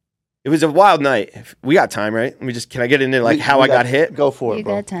it was a wild night. We got time, right? Can I get into like how I got hit? Go for it, You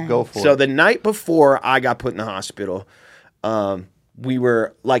bro. got time. Go for it. So the night before I got put in the hospital, we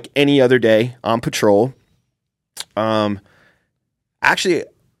were like any other day on patrol. Actually,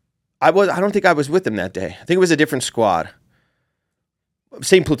 I don't think I was with them that day. I think it was a different squad.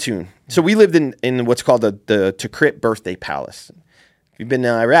 Same platoon. So we lived in what's called the Tikrit Birthday Palace. If you've been to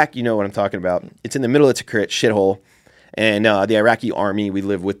Iraq, you know what I'm talking about. It's in the middle of Tikrit, shithole. And the Iraqi army, we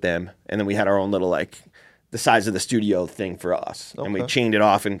lived with them. And then we had our own little, like, the size of the studio thing for us. Okay. And we chained it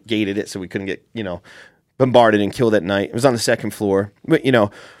off and gated it so we couldn't get, you know, bombarded and killed at night. It was on the second floor. But, you know,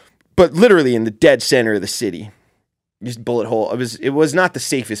 but literally in the dead center of the city. Just bullet hole. It was not the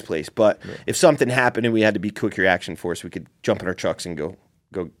safest place, but if something happened and we had to be quick reaction force, we could jump in our trucks and go,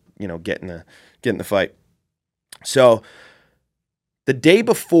 you know, get in the fight. So the day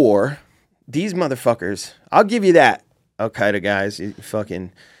before, these motherfuckers, I'll give you that, Al Qaeda guys,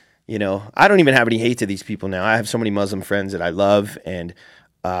 fucking, you know, I don't even have any hate to these people now. I have so many Muslim friends that I love, and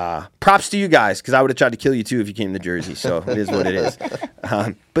props to you guys, because I would have tried to kill you too if you came to Jersey. So it is what it is.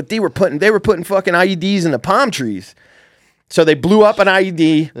 But they were putting fucking IEDs in the palm trees. So they blew up an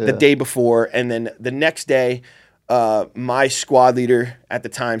IED the day before, and then the next day, my squad leader at the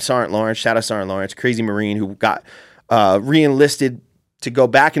time, Sergeant Lawrence, shout out Sergeant Lawrence, crazy Marine who got re-enlisted to go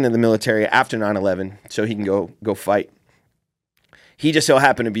back into the military after 9/11 so he can go fight. He just so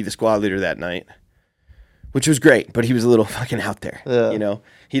happened to be the squad leader that night, which was great, but he was a little fucking out there. You know,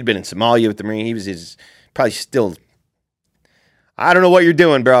 he'd been in Somalia with the Marine. He was probably still, I don't know what you're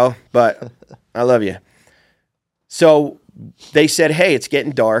doing, bro, but I love you. So they said, hey, it's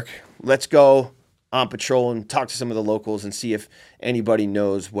getting dark. Let's go on patrol and talk to some of the locals and see if anybody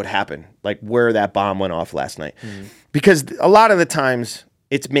knows what happened, like where that bomb went off last night. Because a lot of the times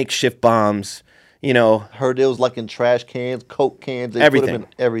it's makeshift bombs, you know. Heard it was like in trash cans, Coke cans, they everything. put them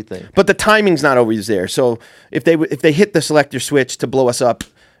in everything. But the timing's not always there. So if they hit the selector switch to blow us up,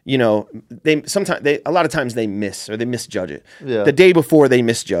 you know, a lot of times they miss or they misjudge it. Yeah. The day before they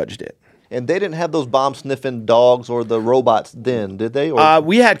misjudged it. And they didn't have those bomb-sniffing dogs or the robots then, did they? Or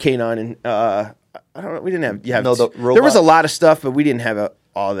We had K9 and I don't know. We didn't have. Yeah, No, the there was robots? a lot of stuff, but we didn't have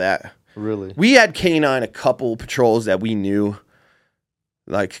all that. Really? We had K9 a couple patrols that we knew.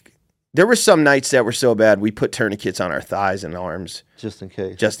 Like there were some nights that were so bad we put tourniquets on our thighs and arms Just in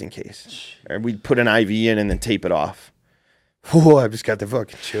case. just in case. Or we'd put an IV in and then tape it off. Whoa, I just got the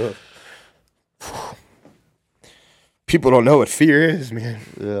fucking chill. People don't know what fear is, man.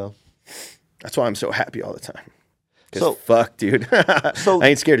 Yeah. That's why I'm so happy all the time. So- Fuck, dude. So- I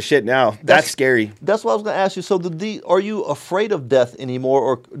ain't scared of shit now. That's scary. That's what I was going to ask you. So, are you afraid of death anymore,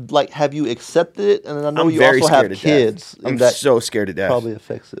 or like have you accepted it? And then I know I'm you very also scared have of kids, death. I'm and that so scared of death. probably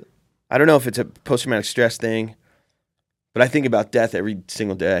affects it. I don't know if it's a post-traumatic stress thing, but I think about death every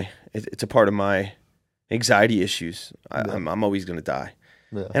single day. It's a part of my anxiety issues. I'm always going to die.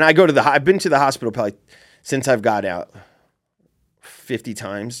 Yeah. And I've been to the hospital probably since I've got out 50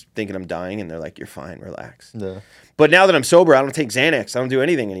 times thinking I'm dying, and they're like, you're fine, relax. Yeah. But now that I'm sober, I don't take Xanax. I don't do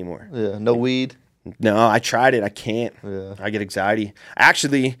anything anymore. Yeah. No weed. No, I tried it. I can't. Yeah. I get anxiety.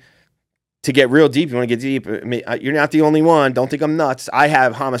 Actually, to get real deep, you want to get deep, you're not the only one. Don't think I'm nuts. I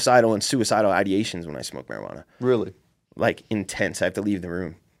have homicidal and suicidal ideations when I smoke marijuana. Really? Like intense. I have to leave the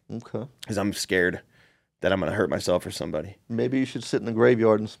room Okay. because I'm scared that I'm going to hurt myself or somebody. Maybe you should sit in the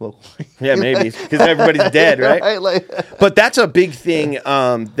graveyard and smoke. Yeah, maybe, because everybody's dead, right? Like, But that's a big thing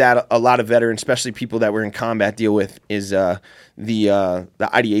that a lot of veterans, especially people that were in combat, deal with is the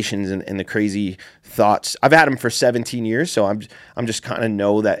ideations and the crazy thoughts. I've had them for 17 years, so I'm just kind of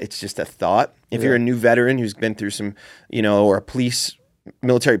know that it's just a thought. If you're a new veteran who's been through some, or a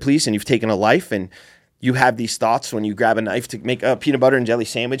military police, and you've taken a life and you have these thoughts when you grab a knife to make a peanut butter and jelly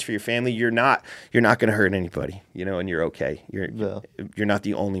sandwich for your family, you're not going to hurt anybody, and you're okay. You're not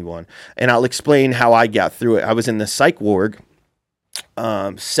the only one. And I'll explain how I got through it. I was in the psych ward,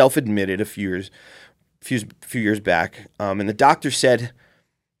 self-admitted a few years back. And the doctor said,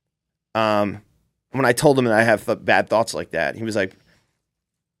 when I told him that I have bad thoughts like that, he was like,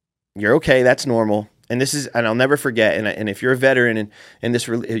 "You're okay. That's normal." And I'll never forget. And if you're a veteran and this,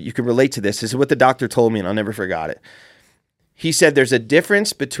 you can relate to this. This is what the doctor told me, and I'll never forgot it. He said, "There's a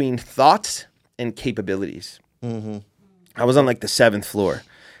difference between thoughts and capabilities." Mm-hmm. I was on like the 7th floor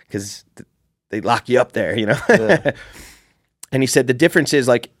because they lock you up there, Yeah. And he said the difference is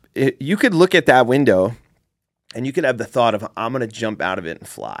like you could look at that window, and you could have the thought of, "I'm going to jump out of it and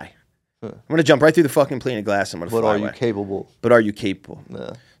fly. I'm going to jump right through the fucking pane of glass. I'm going to fly away." But are you capable? But are you capable?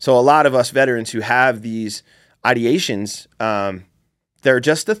 Yeah. So a lot of us veterans who have these ideations, they're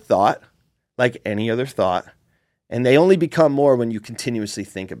just a thought, like any other thought, and they only become more when you continuously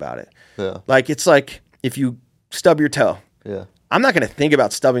think about it. Yeah. Like it's like if you stub your toe. Yeah. I'm not going to think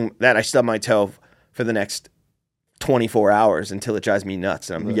about I stub my toe for the next 24 hours until it drives me nuts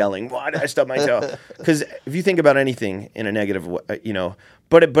and I'm yelling, "Why did I stub my toe?" Because if you think about anything in a negative way,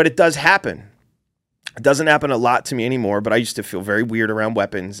 but it does happen. It doesn't happen a lot to me anymore, but I used to feel very weird around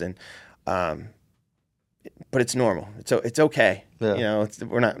weapons, and but it's normal. It's okay. Yeah.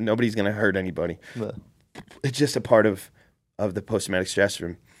 Nobody's gonna hurt anybody. Yeah. It's just a part of the post-traumatic stress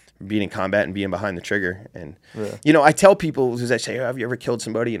from being in combat and being behind the trigger. And I tell people, because I say, "Have you ever killed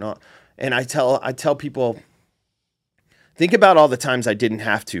somebody?" And I tell people, think about all the times I didn't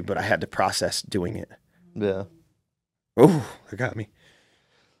have to, but I had to process doing it. Yeah. Oh, that got me.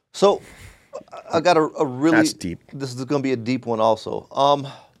 So I got a really... That's deep. This is going to be a deep one also.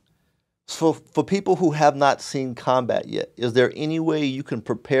 So for people who have not seen combat yet, is there any way you can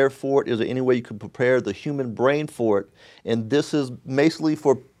prepare for it? Is there any way you can prepare the human brain for it? And this is basically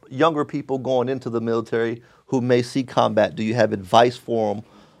for younger people going into the military who may see combat. Do you have advice for them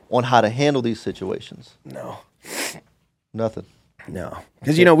on how to handle these situations? No. Nothing. No.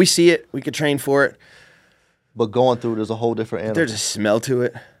 Because, we see it. We could train for it. But going through it is a whole different animal. There's a smell to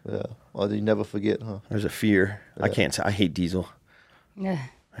it. Yeah. Or you never forget, huh? There's a fear. Yeah. I hate diesel. Yeah.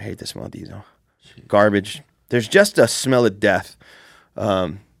 I hate the smell of diesel. Jeez. Garbage. There's just a smell of death.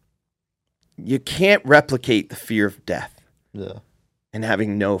 You can't replicate the fear of death. Yeah. And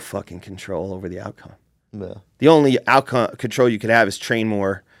having no fucking control over the outcome. Yeah. The only outcome control you could have is train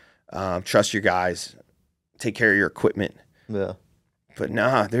more, trust your guys, take care of your equipment. Yeah. But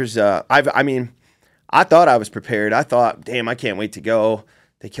nah, there's I thought I was prepared. I thought, damn, I can't wait to go.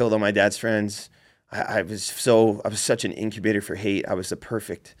 They killed all my dad's friends. I was such an incubator for hate. I was the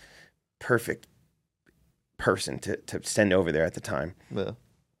perfect person to send over there at the time. Yeah.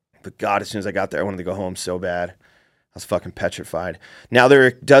 But God, as soon as I got there, I wanted to go home so bad. I was fucking petrified. Now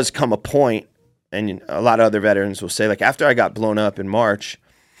there does come a point, and a lot of other veterans will say, like, after I got blown up in March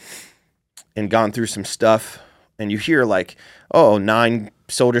and gone through some stuff, and you hear like, oh, 9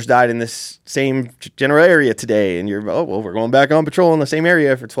 soldiers died in this same general area today, and you're, oh, well, we're going back on patrol in the same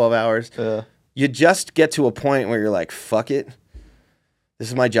area for 12 hours. Yeah. You just get to a point where you're like, fuck it. This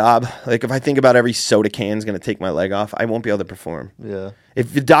is my job. Like, if I think about every soda can's going to take my leg off, I won't be able to perform. Yeah.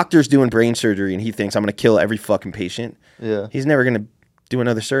 If the doctor's doing brain surgery and he thinks I'm going to kill every fucking patient, he's never going to do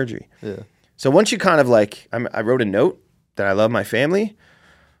another surgery. Yeah. So once you kind of like, I wrote a note that I love my family,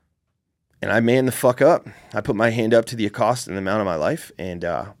 and I manned the fuck up. I put my hand up to the cost and the amount of my life, and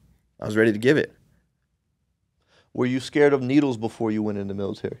I was ready to give it. Were you scared of needles before you went in the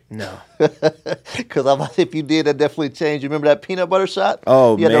military? No. Because if you did, that definitely changed. You remember that peanut butter shot?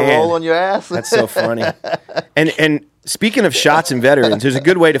 Oh, man. You had to roll on your ass? That's so funny. And speaking of shots and veterans, there's a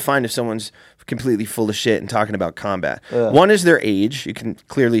good way to find if someone's completely full of shit and talking about combat. One is their age. You can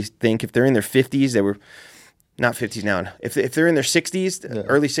clearly think if they're in their 50s, they were... Not 50s now. If they're in their 60s,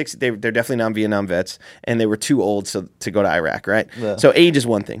 early 60s, they're definitely non-Vietnam vets, and they were too old to go to Iraq, right? Yeah. So age is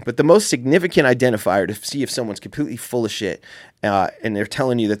one thing. But the most significant identifier to see if someone's completely full of shit and they're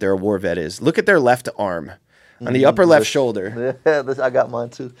telling you that they're a war vet is look at their left arm. On the upper left shoulder. Yeah, I got mine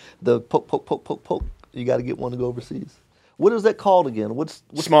too. The poke, poke, poke, poke, poke. You got to get one to go overseas. What is that called again? What's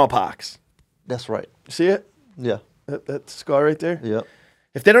smallpox? That's right. See it? Yeah. That scar right there? Yep.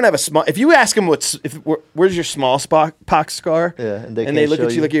 If they don't have a small, if you ask them where's your smallpox scar, and they look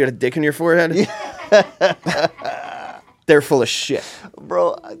at you like you got a dick in your forehead, they're full of shit.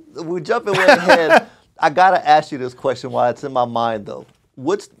 Bro, we're jumping way ahead. I gotta ask you this question while it's in my mind though.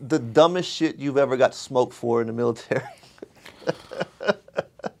 What's the dumbest shit you've ever got smoked for in the military?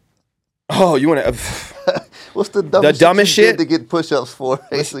 Oh, you want to? What's the dumbest shit you did to get push-ups for?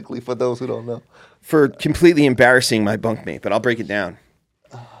 Basically, for those who don't know, for completely embarrassing my bunkmate, but I'll break it down.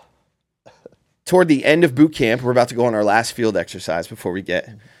 Toward the end of boot camp, we're about to go on our last field exercise before we get,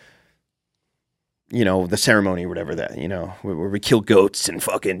 the ceremony or whatever that, where we kill goats and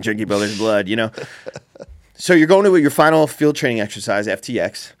fucking drink each other's blood, So you're going to your final field training exercise,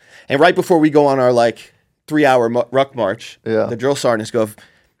 FTX, and right before we go on our 3-hour ruck march, the drill sergeants go,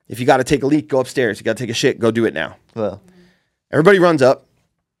 if you got to take a leak, go upstairs. You got to take a shit, go do it now. Yeah. Everybody runs up.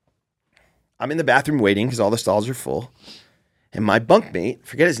 I'm in the bathroom waiting because all the stalls are full. And my bunkmate,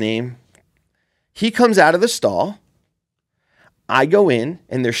 forget his name, he comes out of the stall. I go in,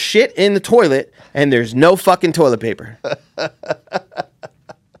 and there's shit in the toilet, and there's no fucking toilet paper.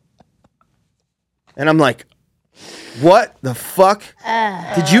 And I'm like, what the fuck?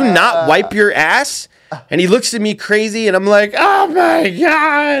 Did you not wipe your ass? And he looks at me crazy, and I'm like, oh my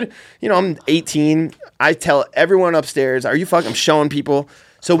God. I'm 18. I tell everyone upstairs, are you fucking, I'm showing people.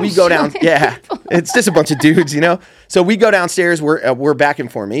 So we go down. Yeah, it's just a bunch of dudes, So we go downstairs. We're back in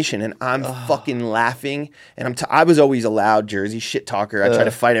formation, and I'm fucking laughing. And I was always a loud Jersey shit talker. I tried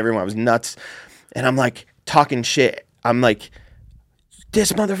to fight everyone. I was nuts, and I'm like talking shit. I'm like,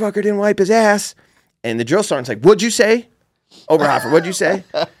 this motherfucker didn't wipe his ass. And the drill sergeant's like, what'd you say, Oberhofer? What'd you say?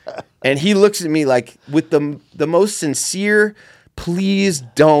 And he looks at me like with the most sincere, please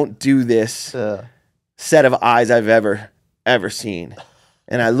don't do this set of eyes I've ever seen.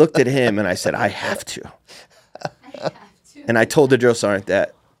 And I looked at him and I said, I have to. And I told the drill sergeant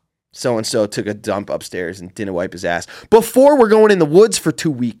that so-and-so took a dump upstairs and didn't wipe his ass before we're going in the woods for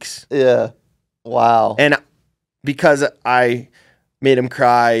 2 weeks. Yeah. Wow. And because I made him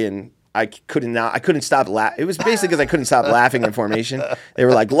cry and I couldn't stop laughing. It was basically because I couldn't stop laughing in formation. They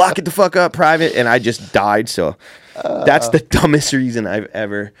were like, lock it the fuck up, private. And I just died. So that's the dumbest reason I've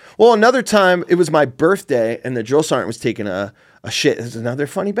ever. Well, another time, it was my birthday and the drill sergeant was taking a shit. This is another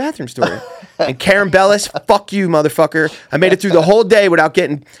funny bathroom story. And Karen Bellis, fuck you, motherfucker. I made it through the whole day without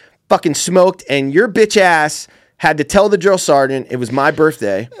getting fucking smoked. And your bitch ass had to tell the drill sergeant it was my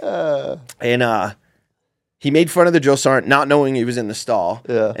birthday. And he made fun of the drill sergeant, not knowing he was in the stall.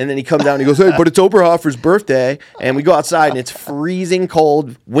 Yeah. And then he comes down and he goes, hey, but it's Oberhofer's birthday. And we go outside and it's freezing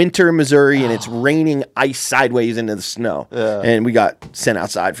cold, winter in Missouri, and it's raining ice sideways into the snow. Yeah. And we got sent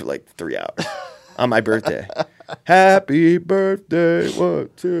outside for 3 hours on my birthday. Happy birthday, 1,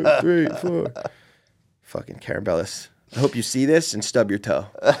 2, 3, 4. Fucking Karen Bellis. I hope you see this and stub your toe.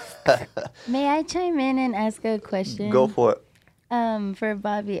 May I chime in and ask a question? Go for it. For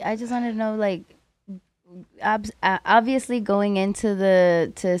Bobby, I just wanted to know, obviously going into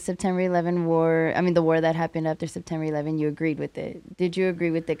the September 11 war, the war that happened after September 11, you agreed with it. Did you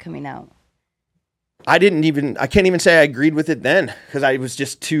agree with it coming out? I can't even say I agreed with it then because I was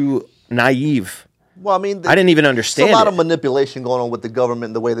just too naive. Well, I didn't even understand. There's a lot of manipulation going on with the government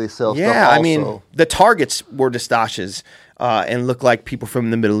and the way they sell stuff. Yeah, the targets were Dastashes and looked like people from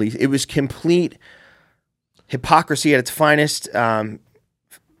the Middle East. It was complete hypocrisy at its finest.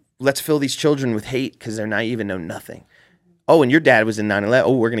 Let's fill these children with hate because they're naive and know nothing. Oh, and your dad was in 9/11.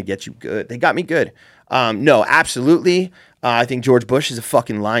 Oh, we're going to get you good. They got me good. No, absolutely. I think George Bush is a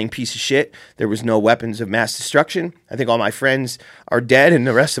fucking lying piece of shit. There was no weapons of mass destruction. I think all my friends are dead and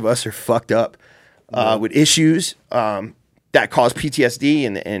the rest of us are fucked up with issues that cause PTSD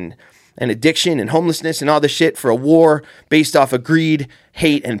and addiction and homelessness and all this shit for a war based off of greed,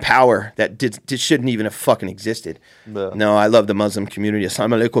 hate, and power that shouldn't even have fucking existed. Yeah. No, I love the Muslim community.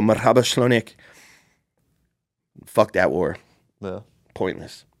 Assalamu alaikum, marhaba shlonik. Fuck that war. Yeah.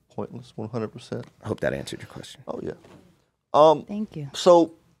 Pointless. 100%. I hope that answered your question. Oh, yeah. Thank you.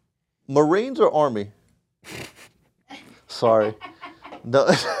 So, Marines or Army? Sorry. No.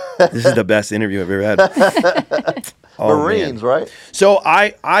 This is the best interview I've ever had. Marines, right? So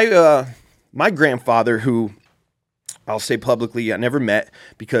my grandfather, who I'll say publicly I never met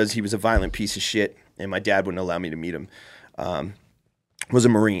because he was a violent piece of shit and my dad wouldn't allow me to meet him, was a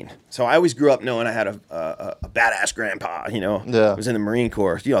Marine. So I always grew up knowing I had a badass grandpa, Yeah. was in the Marine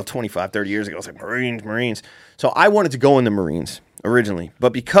Corps, 25, 30 years ago. I was like, Marines. So I wanted to go in the Marines originally,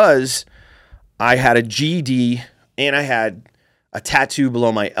 but because I had a GED and I had a tattoo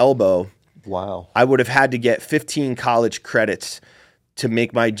below my elbow, Wow. I would have had to get 15 college credits to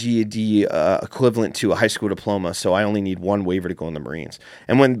make my GED equivalent to a high school diploma. So I only need one waiver to go in the Marines.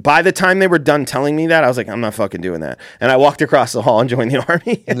 And by the time they were done telling me that, I was like, I'm not fucking doing that. And I walked across the hall and joined the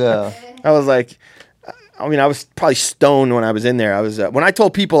Army. Yeah. I was like, I mean, I was probably stoned when I was in there. I was when I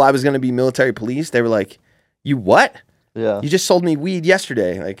told people I was going to be military police, they were like, "You what? Yeah. You just sold me weed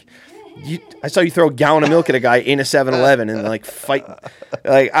yesterday. Like, I saw you throw a gallon of milk at a guy in a 7-Eleven and like fight."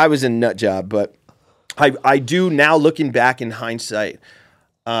 Like, I was a nut job, but I do now, looking back in hindsight,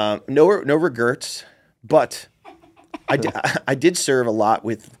 no regrets, but I did serve a lot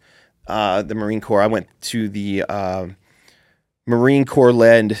with the Marine Corps. I went to the Marine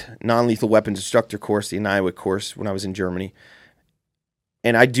Corps-led non-lethal weapons instructor course, the Iowa course, when I was in Germany.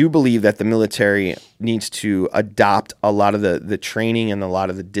 And I do believe that the military needs to adopt a lot of the training and a lot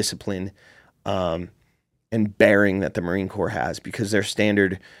of the discipline and bearing that the Marine Corps has, because their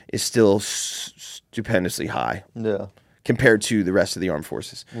standard is still stupendously high compared to the rest of the armed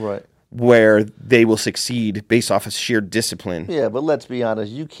forces. Right. Where they will succeed based off of sheer discipline. Yeah, but let's be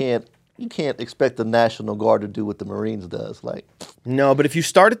honest, you can't expect the National Guard to do what the Marines does. Like, no, but if you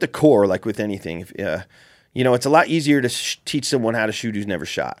start at the core, like with anything, it's a lot easier to teach someone how to shoot who's never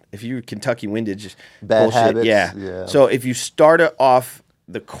shot. If you Kentucky windage, bad bullshit, habits. yeah. So if you start it off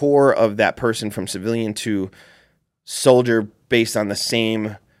the core of that person from civilian to soldier based on the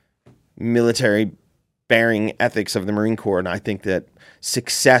same military bearing ethics of the Marine Corps, and I think that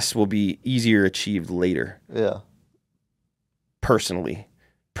success will be easier achieved later. Yeah. Personally,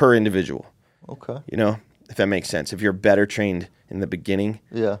 per individual. Okay. If that makes sense. If you're better trained in the beginning,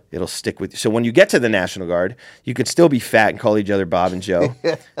 it'll stick with you. So when you get to the National Guard, you could still be fat and call each other Bob and Joe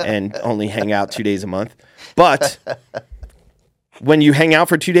and only hang out 2 days a month. But when you hang out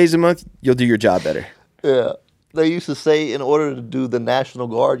for 2 days a month, you'll do your job better. Yeah. They used to say in order to do the National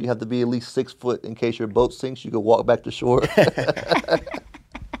Guard, you have to be at least 6 foot in case your boat sinks. You could walk back to shore.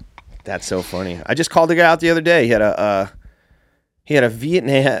 That's so funny. I just called a guy out the other day. He had a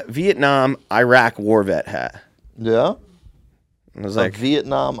Vietnam Iraq war vet hat. Yeah. I was like,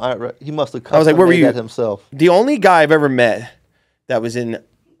 Vietnam Iraq. He must have I was like, where were you? That himself. The only guy I've ever met that was in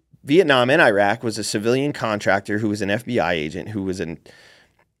Vietnam and Iraq was a civilian contractor who was an FBI agent who was an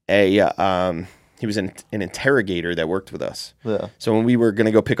interrogator that worked with us. Yeah. So when we were going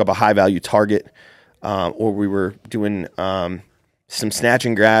to go pick up a high value target, or we were doing some snatch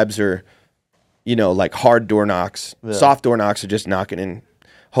and grabs, or like hard door knocks, soft door knocks are just knocking in.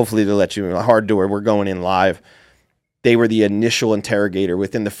 Hopefully they'll let you in. A hard door, we're going in live. They were the initial interrogator.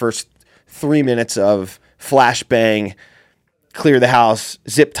 Within the first 3 minutes of flashbang, clear the house,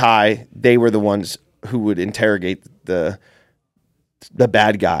 zip tie, they were the ones who would interrogate the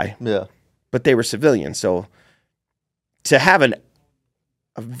bad guy. Yeah. But they were civilians. So to have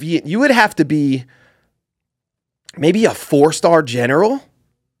you would have to be maybe a 4-star general.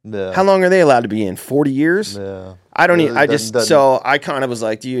 Yeah. How long are they allowed to be in? 40 years? Yeah. I don't need, so I kind of was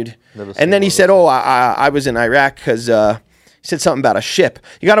like, dude. And then he said, I was in Iraq because he said something about a ship.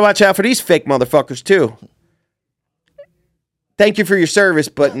 You got to watch out for these fake motherfuckers too. Thank you for your service,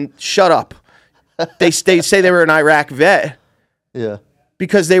 but shut up. They say they were an Iraq vet. Yeah.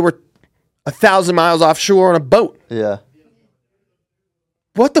 Because they were 1,000 miles offshore on a boat. Yeah.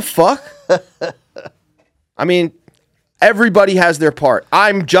 What the fuck? I mean, everybody has their part.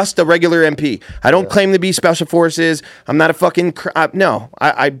 I'm just a regular MP. I don't claim to be special forces. I'm not a fucking... no,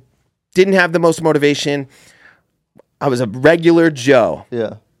 I didn't have the most motivation. I was a regular Joe.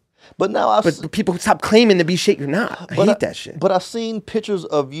 Yeah. But now But people stop claiming to be shit you're not. I hate that shit. But I've seen pictures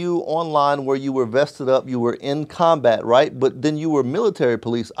of you online where you were vested up, you were in combat, right? But then you were military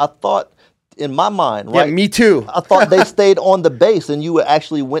police. I thought, in my mind, right? Yeah, me too. I thought they stayed on the base and you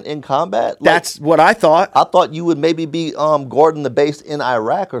actually went in combat. That's what I thought. I thought you would maybe be guarding the base in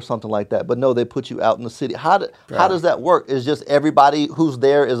Iraq or something like that. But no, they put you out in the city. How does that work? Is just everybody who's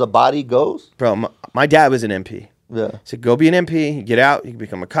there is a body goes? Bro, my dad was an MP. Yeah. He said, go be an MP, you get out, you can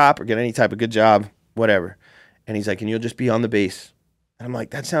become a cop or get any type of good job, whatever. And he's like, and you'll just be on the base. And I'm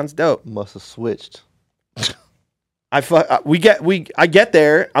like, that sounds dope. Must have switched. I get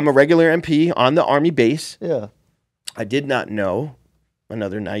there. I'm a regular MP on the Army base. Yeah. I did not know,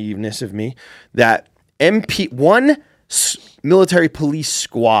 another naiveness of me, that one military police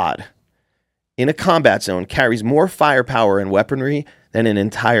squad in a combat zone carries more firepower and weaponry than an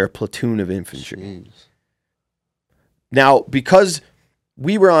entire platoon of infantry. Jeez. Now, because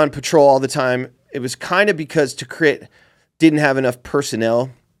we were on patrol all the time, it was kind of because Tikrit didn't have enough personnel.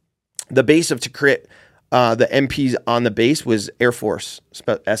 The base of Tikrit, the MPs on the base was Air Force,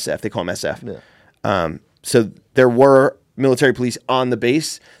 SF. They call them SF. Yeah. So there were military police on the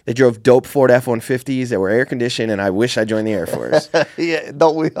base. They drove dope Ford F-150s that were air conditioned, and I wish I joined the Air Force. Yeah,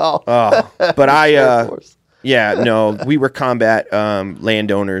 don't we all? Oh, but Air Force. yeah, no, we were combat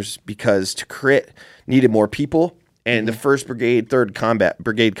landowners because to crit needed more people, and the 1st Brigade, 3rd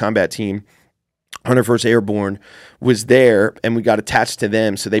Brigade combat team, 101st Airborne, was there, and we got attached to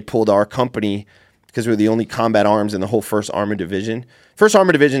them, so they pulled our company because we were the only combat arms in the whole 1st Armored Division. 1st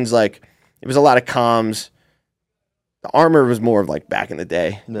Armored Division's like, it was a lot of comms. The armor was more of like back in the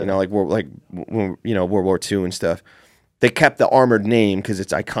day, Yeah. you know, like World War II and stuff. They kept the armored name because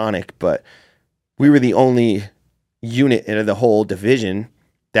it's iconic, but we were the only unit in the whole division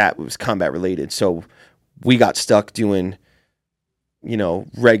that was combat related. So we got stuck doing, you know,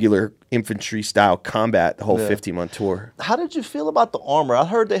 regular infantry style combat the whole 15-month tour. How did you feel about the armor? I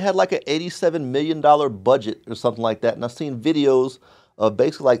heard they had like an $87 million budget or something like that, and I've seen videos of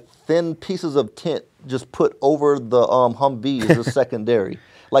basically like thin pieces of tent just put over the Humvees as secondary.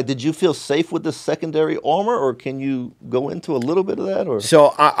 Like, did you feel safe with this secondary armor, or can you go into a little bit of that? Or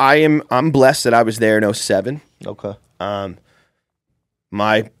So I'm blessed that I was there in 07. okay,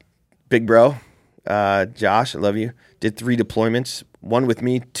 My big bro, Josh, I love you, did 3 deployments, 1 with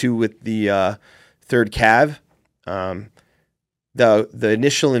me, 2 with the 3rd Cav. The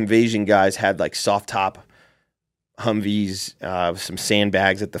initial invasion guys had like soft top Humvees, some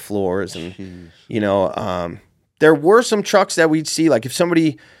sandbags at the floors, and you know, there were some trucks that we'd see, like if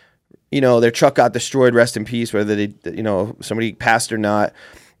somebody, you know, their truck got destroyed, rest in peace, whether they, you know, somebody passed or not.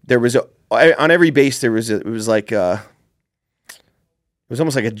 There was on every base it was almost like a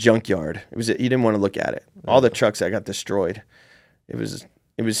junkyard. You didn't want to look at it. All the trucks that got destroyed. It was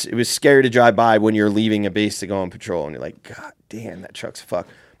scary to drive by when you're leaving a base to go on patrol, and you're like, God damn, that truck's fucked.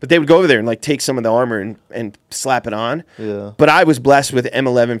 But they would go over there and like take some of the armor and slap it on. yeah, But I was blessed with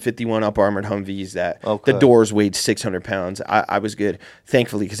M1151 up armored Humvees that the doors weighed 600 pounds. I was good,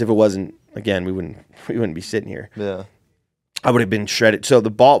 thankfully, because if it wasn't, again, we wouldn't be sitting here. yeah, I would have been shredded. So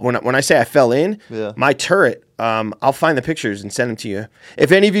the ball, when I say I fell in, yeah. my turret, I'll find the pictures and send them to you.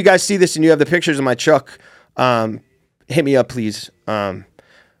 If any of you guys see this and you have the pictures of my truck, hit me up, please.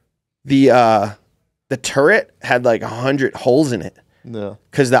 The turret had like 100 holes in it. Yeah.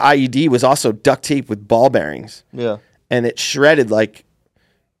 Because the IED was also duct taped with ball bearings. Yeah. And it shredded like,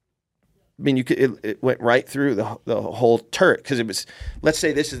 I mean, it went right through the whole turret. Because it was, let's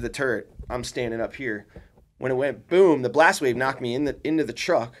say this is the turret. I'm standing up here. When it went boom, the blast wave knocked me into the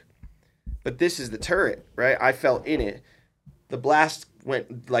truck. But this is the turret, right? I fell in it. The blast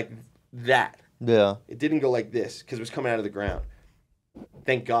went like that. Yeah. It didn't go like this because it was coming out of the ground.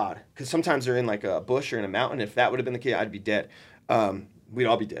 Thank God. Because sometimes they're in like a bush or in a mountain. If that would have been the case, I'd be dead. We'd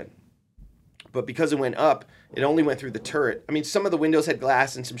all be dead. But because it went up, it only went through the turret. I mean, some of the windows had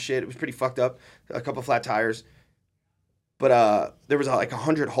glass and some shit. It was pretty fucked up. A couple flat tires. But there was like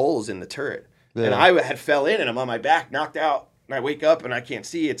 100 holes in the turret. Yeah. And I had fell in and I'm on my back, knocked out. And I wake up and I can't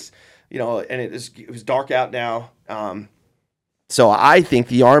see. It's, you know, and it was dark out now. So I think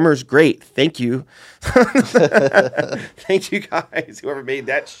the armor's great. Thank you. Thank you guys, whoever made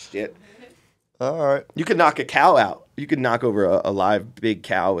that shit. All right. You could knock a cow out. You could knock over a live big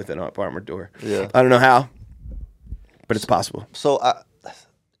cow with an up-armored door. Yeah. I don't know how, but it's possible. So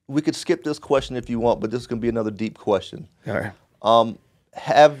we could skip this question if you want, but this is going to be another deep question. All right.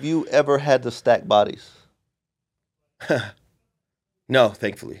 Have you ever had to stack bodies? No,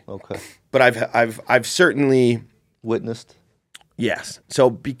 thankfully. Okay. But I've certainly witnessed. Yes.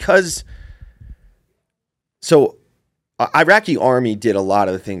 So Iraqi army did a lot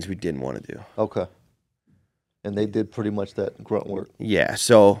of the things we didn't want to do. Okay. And they did pretty much that grunt work. Yeah.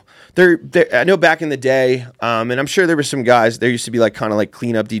 So I know back in the day, and I'm sure there were some guys. There used to be like kind of like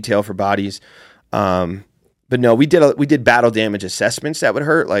cleanup detail for bodies, but no, we did battle damage assessments that would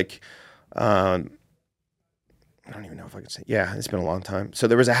hurt. Like, I don't even know if I could say. Yeah, it's been a long time. So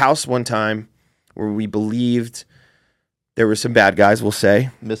there was a house one time where we believed there were some bad guys. We'll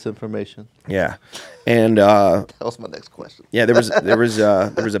say misinformation. Yeah, and that was my next question. Yeah, there was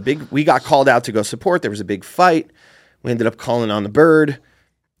a big. We got called out to go support. There was a big fight. We ended up calling on the bird,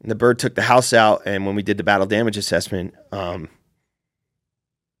 and the bird took the house out. And when we did the battle damage assessment,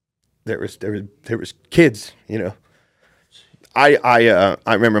 there was kids. You know, I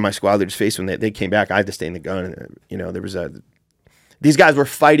remember my squad leader's face when they came back. I had to stay in the gun. And, you know, these guys were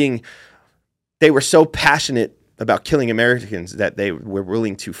fighting. They were so passionate about killing Americans that they were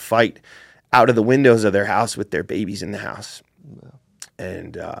willing to fight out of the windows of their house with their babies in the house. No.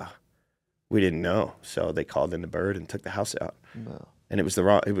 And we didn't know. So they called in the bird and took the house out. No. And it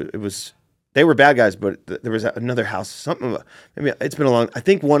was they were bad guys, but there was another house, maybe it's been I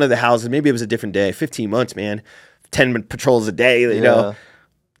think one of the houses, maybe it was a different day, 15 months, man. 10 patrols a day, you know.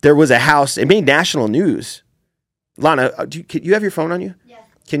 There was a house. It made national news. Lana, you have your phone on you? Yeah.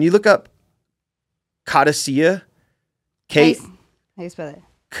 Can you look up Codicea? How you spell it?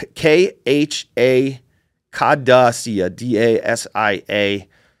 Kha Codicea, Dasia,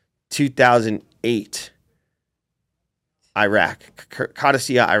 2008. Iraq.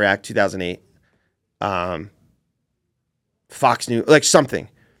 Codicea, Iraq, 2008. Fox News, like something.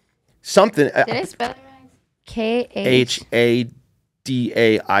 Did I spell it right?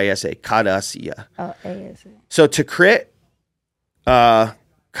 Khadaisa, Codicea. Oh, A-S-A. So Tikrit,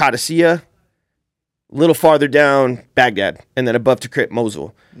 Codicea, a little farther down, Baghdad, and then above Tikrit,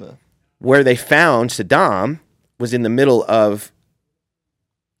 Mosul. Yeah. Where they found Saddam was in the middle of.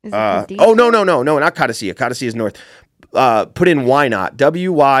 No, not Codicea. Codicea is north. Put in Wynot,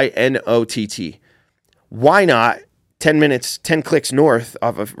 Wynott. Wynot, 10 clicks north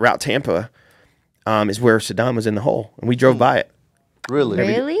off of Route Tampa, is where Saddam was in the hole, and we drove by it.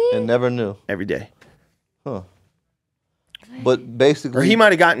 Really? And never knew. Every day. Huh. But basically, or they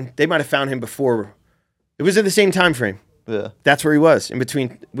might have found him before. It was in the same time frame. Yeah. That's where he was in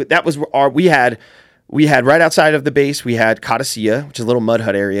between. That was we had right outside of the base. We had Codicea, which is a little mud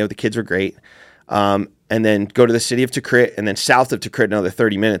hut area. The kids were great. And then go to the city of Tikrit, and then south of Tikrit, another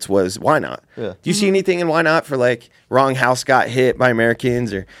 30 minutes was Wynot. Yeah. Do you see anything in Wynot for like wrong house got hit by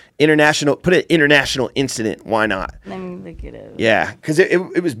Americans or international? Put an international incident. Why not? Let me look it up. Yeah, because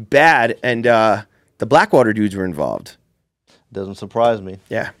it was bad, and the Blackwater dudes were involved. Doesn't surprise me.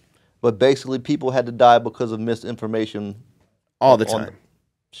 Yeah. But basically, people had to die because of misinformation. All the time.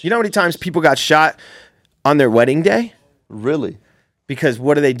 You know how many times people got shot on their wedding day? Really? Because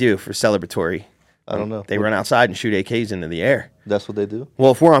what do they do for celebratory? I don't know. They run outside and shoot AKs into the air. That's what they do?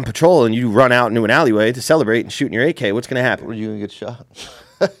 Well, if we're on patrol and you run out into an alleyway to celebrate and shoot in your AK, what's going to happen? Are you going to get shot?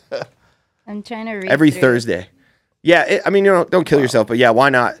 I'm trying to read every through. Thursday. Yeah, don't kill yourself, but yeah, why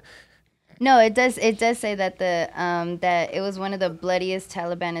not? No, it does say that that it was one of the bloodiest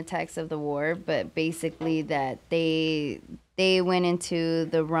Taliban attacks of the war, but basically that they went into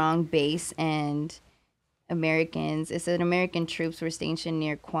the wrong base and it said American troops were stationed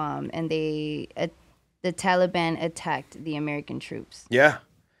near Qom, and the Taliban attacked the American troops. Yeah.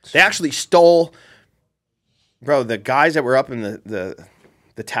 They actually stole, bro, the guys that were up in the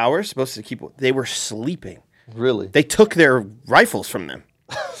towers, supposed to they were sleeping. Really? They took their rifles from them.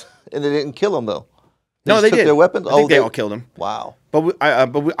 And they didn't kill them, though? They took did. Their weapons? I think they all killed them. Wow. But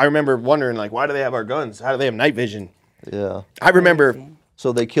I remember wondering, like, why do they have our guns? How do they have night vision? Yeah. I remember...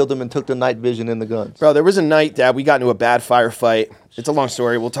 So they killed them and took the night vision in the guns. Bro, there was a night that we got into a bad firefight. It's a long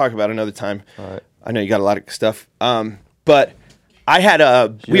story. We'll talk about it another time. All right. I know you got a lot of stuff. But I had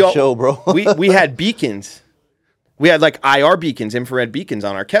show, bro. we had beacons. We had like IR beacons, infrared beacons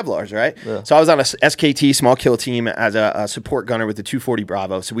on our Kevlars, right? Yeah. So I was on a SKT small kill team as a support gunner with the 240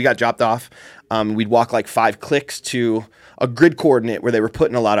 Bravo. So we got dropped off. We'd walk like 5 clicks to a grid coordinate where they were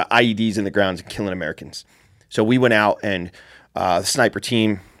putting a lot of IEDs in the grounds and killing Americans. So we went out and the sniper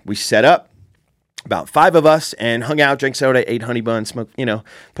team, we set up, about 5 of us, and hung out, drank soda, ate honey buns, smoked,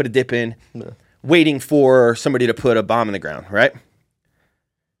 put a dip in, waiting for somebody to put a bomb in the ground, right?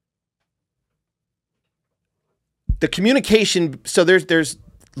 The communication, so there's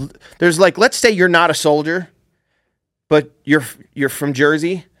like, let's say you're not a soldier, but you're from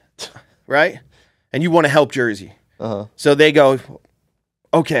Jersey, right? And you want to help Jersey. Uh-huh. So they go,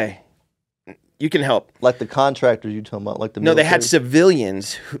 okay, you can help. Like the contractors you talking about, like the No, military? they had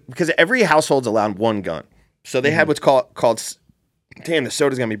civilians, because every household's allowed one gun. So they had what's called, damn, the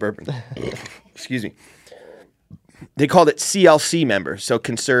soda's going to be burping. Excuse me. They called it CLC members, so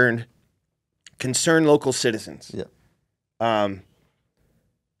concerned local citizens. Yeah.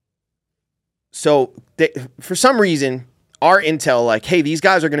 So for some reason, our intel, like, hey, these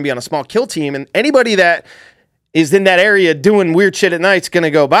guys are going to be on a small kill team, and anybody that is in that area doing weird shit at night is going to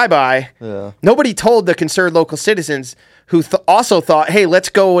go bye-bye. Yeah. Nobody told the concerned local citizens who also thought, hey, let's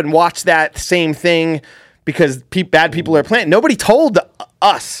go and watch that same thing because bad people are planting. Nobody told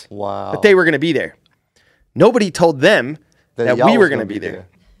us that they were going to be there. Nobody told them that we were going to be there.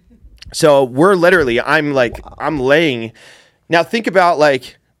 So we're literally, I'm laying. Now think about,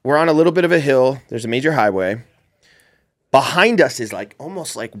 like, we're on a little bit of a hill. There's a major highway. Behind us is like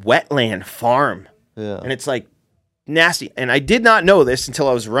almost like wetland farm. Yeah. And it's like nasty. And I did not know this until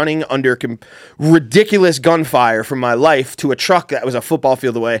I was running under ridiculous gunfire from my life to a truck that was a football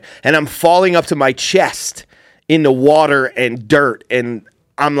field away. And I'm falling up to my chest in the water and dirt. And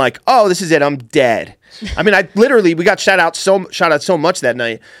I'm like, oh, this is it. I'm dead. I mean, we got shot out so much that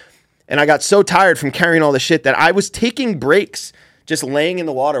night. And I got so tired from carrying all the shit that I was taking breaks just laying in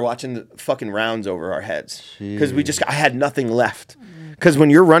the water watching the fucking rounds over our heads because I had nothing left. Because when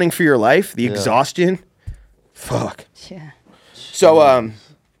you're running for your life, the exhaustion, fuck. Yeah. So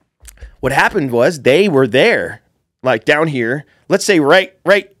what happened was they were there, like down here. Let's say right.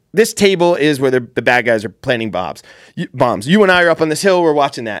 This table is where the bad guys are planting bombs. You and I are up on this hill. We're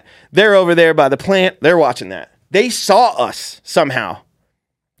watching that. They're over there by the plant. They're watching that. They saw us somehow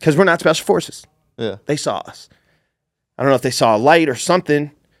because we're not special forces. Yeah. They saw us. I don't know if they saw a light or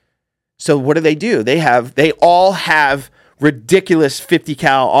something. So what do? They all have ridiculous 50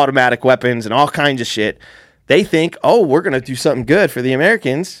 cal automatic weapons and all kinds of shit. They think, oh, we're going to do something good for the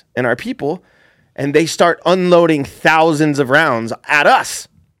Americans and our people. And they start unloading thousands of rounds at us.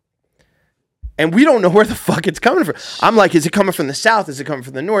 And we don't know where the fuck it's coming from. I'm like, is it coming from the south? Is it coming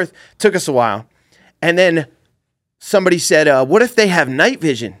from the north? Took us a while. And then somebody said, what if they have night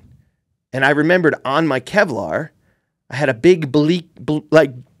vision? And I remembered on my Kevlar, I had a big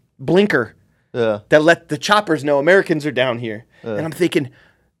blinker that let the choppers know Americans are down here. And I'm thinking,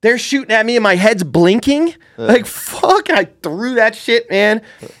 they're shooting at me and my head's blinking? Like, fuck, I threw that shit, man.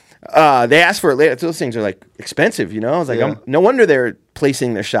 They asked for it later. Those things are like expensive, you know? I was like, no wonder they're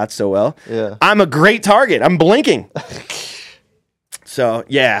placing their shots so well. Yeah. I'm a great target. I'm blinking. So,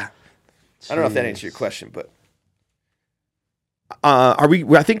 yeah. I don't know if that answers your question, but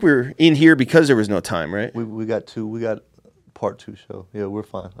I think we're in here because there was no time, right? We got part 2 show. Yeah, we're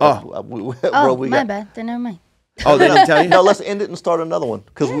fine. My bad. Then never mind. Oh, they didn't tell you? No, let's end it and start another one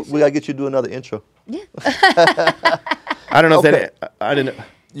because we got to get you to do another intro. Yeah. I don't know if I didn't.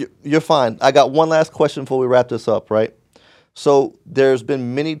 You're fine. I got one last question before we wrap this up, right? So there's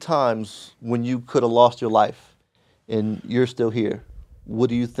been many times when you could have lost your life and you're still here. What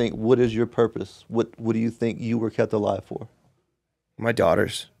do you think? What is your purpose? What do you think you were kept alive for? My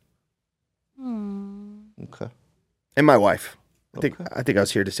daughters. Okay. And my wife. I think I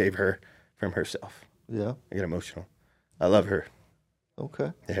was here to save her from herself. Yeah. I get emotional. I love her.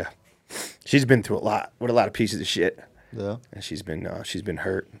 Okay. Yeah. She's been through a lot with a lot of pieces of shit. Yeah. And she's been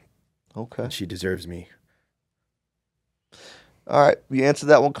hurt. Okay. And she deserves me. All right. You answered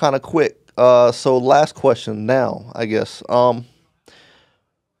that one kind of quick. So last question now, I guess. What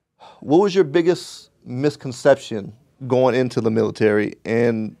was your biggest misconception going into the military,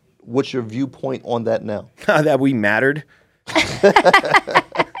 and what's your viewpoint on that now? That we mattered.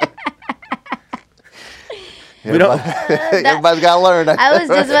 Everybody's got to learn. I was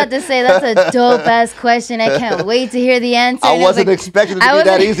just about to say that's a dope ass question. I can't wait to hear the answer. I wasn't expecting it to be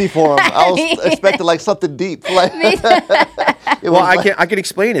that easy for him. I was expecting like something deep. Like, I can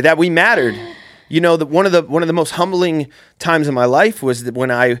explain it. That we mattered. You know, one of the most humbling times in my life was that when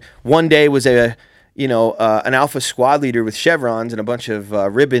I one day was an alpha squad leader with chevrons and a bunch of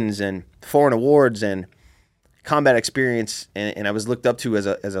ribbons and foreign awards and combat experience, and I was looked up to as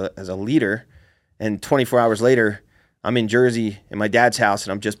a leader. And 24 hours later, I'm in Jersey in my dad's house,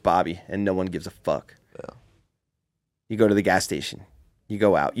 and I'm just Bobby, and no one gives a fuck. Yeah. You go to the gas station, you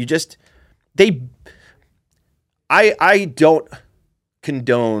go out, I don't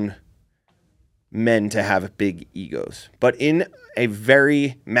condone men to have big egos, but in a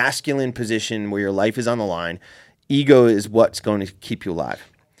very masculine position where your life is on the line, ego is what's going to keep you alive.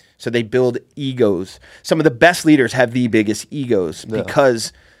 So they build egos. Some of the best leaders have the biggest egos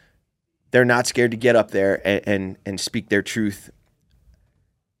because they're not scared to get up there and speak their truth.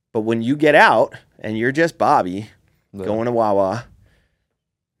 But when you get out and you're just Bobby going to Wawa,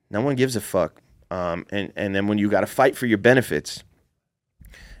 no one gives a fuck. And then when you got to fight for your benefits,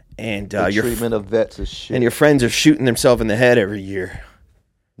 and your treatment of vets is shit, and your friends are shooting themselves in the head every year,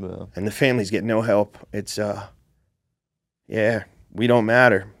 and the families get no help. It's we don't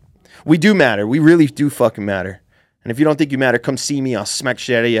matter. We do matter. We really do fucking matter. And if you don't think you matter, come see me. I'll smack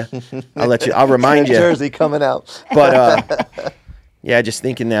shit out of you. I'll remind you. Jersey coming out. But just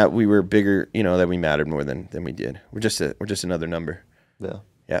thinking that we were bigger, that we mattered more than we did. We're just another number. Yeah.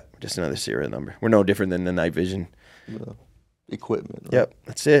 Yeah, just another serial number. We're no different than the night vision. Equipment. Right? Yep,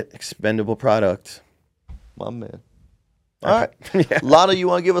 that's it. Expendable product. My man. All right. Lana, you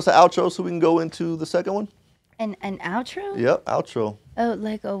want to give us an outro so we can go into the second one? An outro? Yep, outro.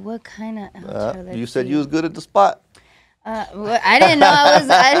 Oh, what kind of outro? You said you was good at the spot. I didn't know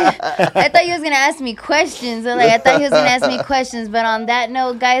I thought you was gonna ask me questions. I thought he was gonna ask me questions. But on that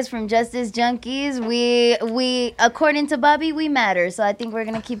note, guys, from Justice Junkeez, we according to Bobby, we matter. So I think we're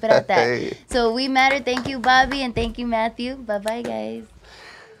gonna keep it at that. So we matter. Thank you, Bobby, and thank you, Matthew. Bye, guys.